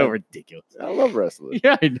that is so 10, ridiculous. I love wrestling.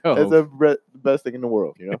 Yeah, I know. It's the best thing in the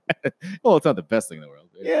world. You know. Well, it's not the best thing in the world.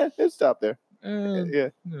 Yeah, it's top there. Uh, Yeah.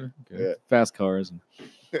 okay. Yeah. Fast cars and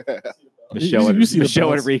You Michelle, see the Michelle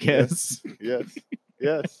belts. Enriquez. Yes.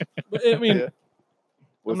 Yes. But, I mean, Yeah.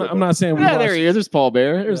 What's I'm up, not saying we Yeah, watch- there he is. There's Paul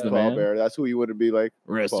Bear. There's Yeah. the Paul man. Bear. That's who you wouldn't be like.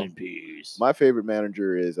 Rest Paul. in peace. My favorite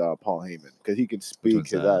manager is Paul Heyman because he can speak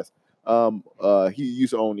one's his that? ass. He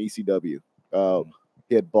used to own ECW.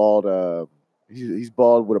 He had bald. He's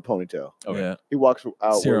bald with a ponytail. Okay. Yeah. He walks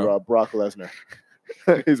out Zero. with Brock Lesnar.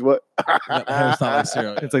 He's what? That hairstyle like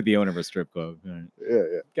cereal. It's like the owner of a strip club. All right. Yeah,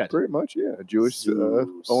 Gotcha. pretty much. Yeah, a Jewish Zeus.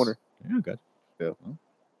 owner. Yeah, good.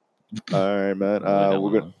 All right, man. That We're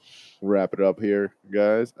one, gonna wrap it up here,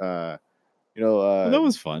 guys. well, that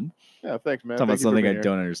was fun. Yeah, thanks, man. Talking about Thank you for something I being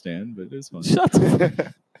don't understand, but it was fun. Shut up.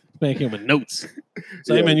 here. Man came with notes.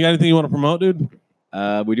 So, Yeah. hey, man, you got anything you want to promote, dude?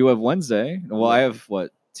 We do have Wednesday. Well, I have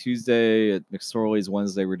Tuesday at McSorley's.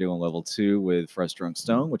 Wednesday we're doing level 2 with Fresh Drunk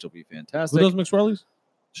Stone, which will be Who fantastic. does McSorley's?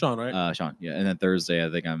 Sean, right? Sean, yeah. And then Thursday, I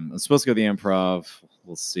think I'm supposed to go to the Improv.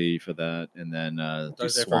 We'll see for that. And then do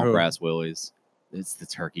Thursday for Swamp who? Grass Willie's. It's the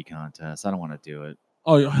turkey contest. I don't want to do it.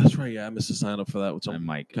 Oh, yeah, that's right. Yeah, I missed a sign up for that. Which I I'm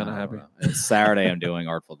might kinda I don't happy. know. And Saturday, I'm doing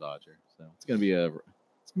Artful Dodger. So it's gonna be a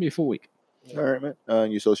full week. All right, man.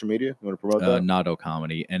 Your social media? You want to promote that? Nado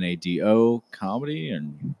Comedy, NADO Comedy,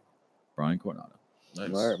 and Brian Coronado. Nice.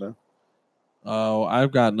 All right, man.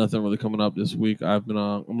 I've got nothing really coming up this week. I'm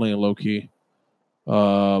laying low key.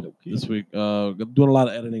 This week, doing a lot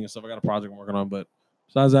of editing and stuff. I got a project I'm working on, but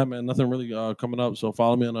besides that, man, nothing really coming up. So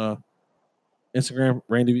follow me on Instagram,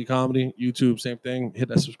 Randy V Comedy, YouTube, same thing. Hit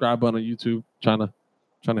that subscribe button on YouTube. Trying to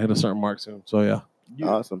hit a certain mark soon. So yeah,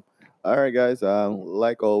 Awesome. All right, guys.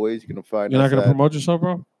 Like always, you can find you're not us gonna at- promote yourself,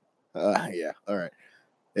 bro. Yeah. All right.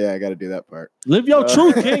 Yeah, I got to do that part. Live your Uh,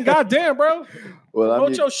 truth, King. Goddamn, bro. Well,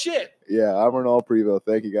 Promote your shit. Yeah, I'm Ronald Prevo.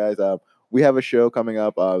 Thank you, guys. We have a show coming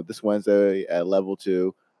up this Wednesday at level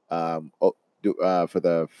 2. For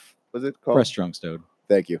the what's it called? Fresh Drunk Stone.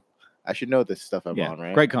 Thank you. I should know this stuff I'm Yeah, on,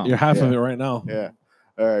 right? great comedy. You're half of Yeah. it right now. Yeah.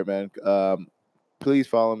 All right, man. Please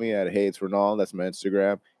follow me at Hey It's Ronald. That's my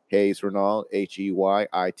Instagram. Hey It's Ronald.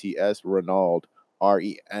 HEYITS Ronald.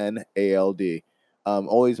 RENALD.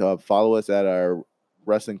 Always follow us at our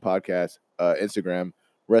wrestling podcast Instagram,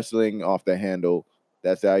 Wrestling Off the Handle.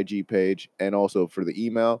 That's the IG page. And also for the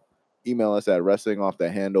email us at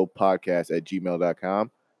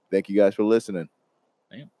wrestlingoffthehandlepodcast@gmail.com. Thank you guys for listening.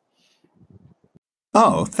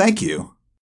 Oh, thank you.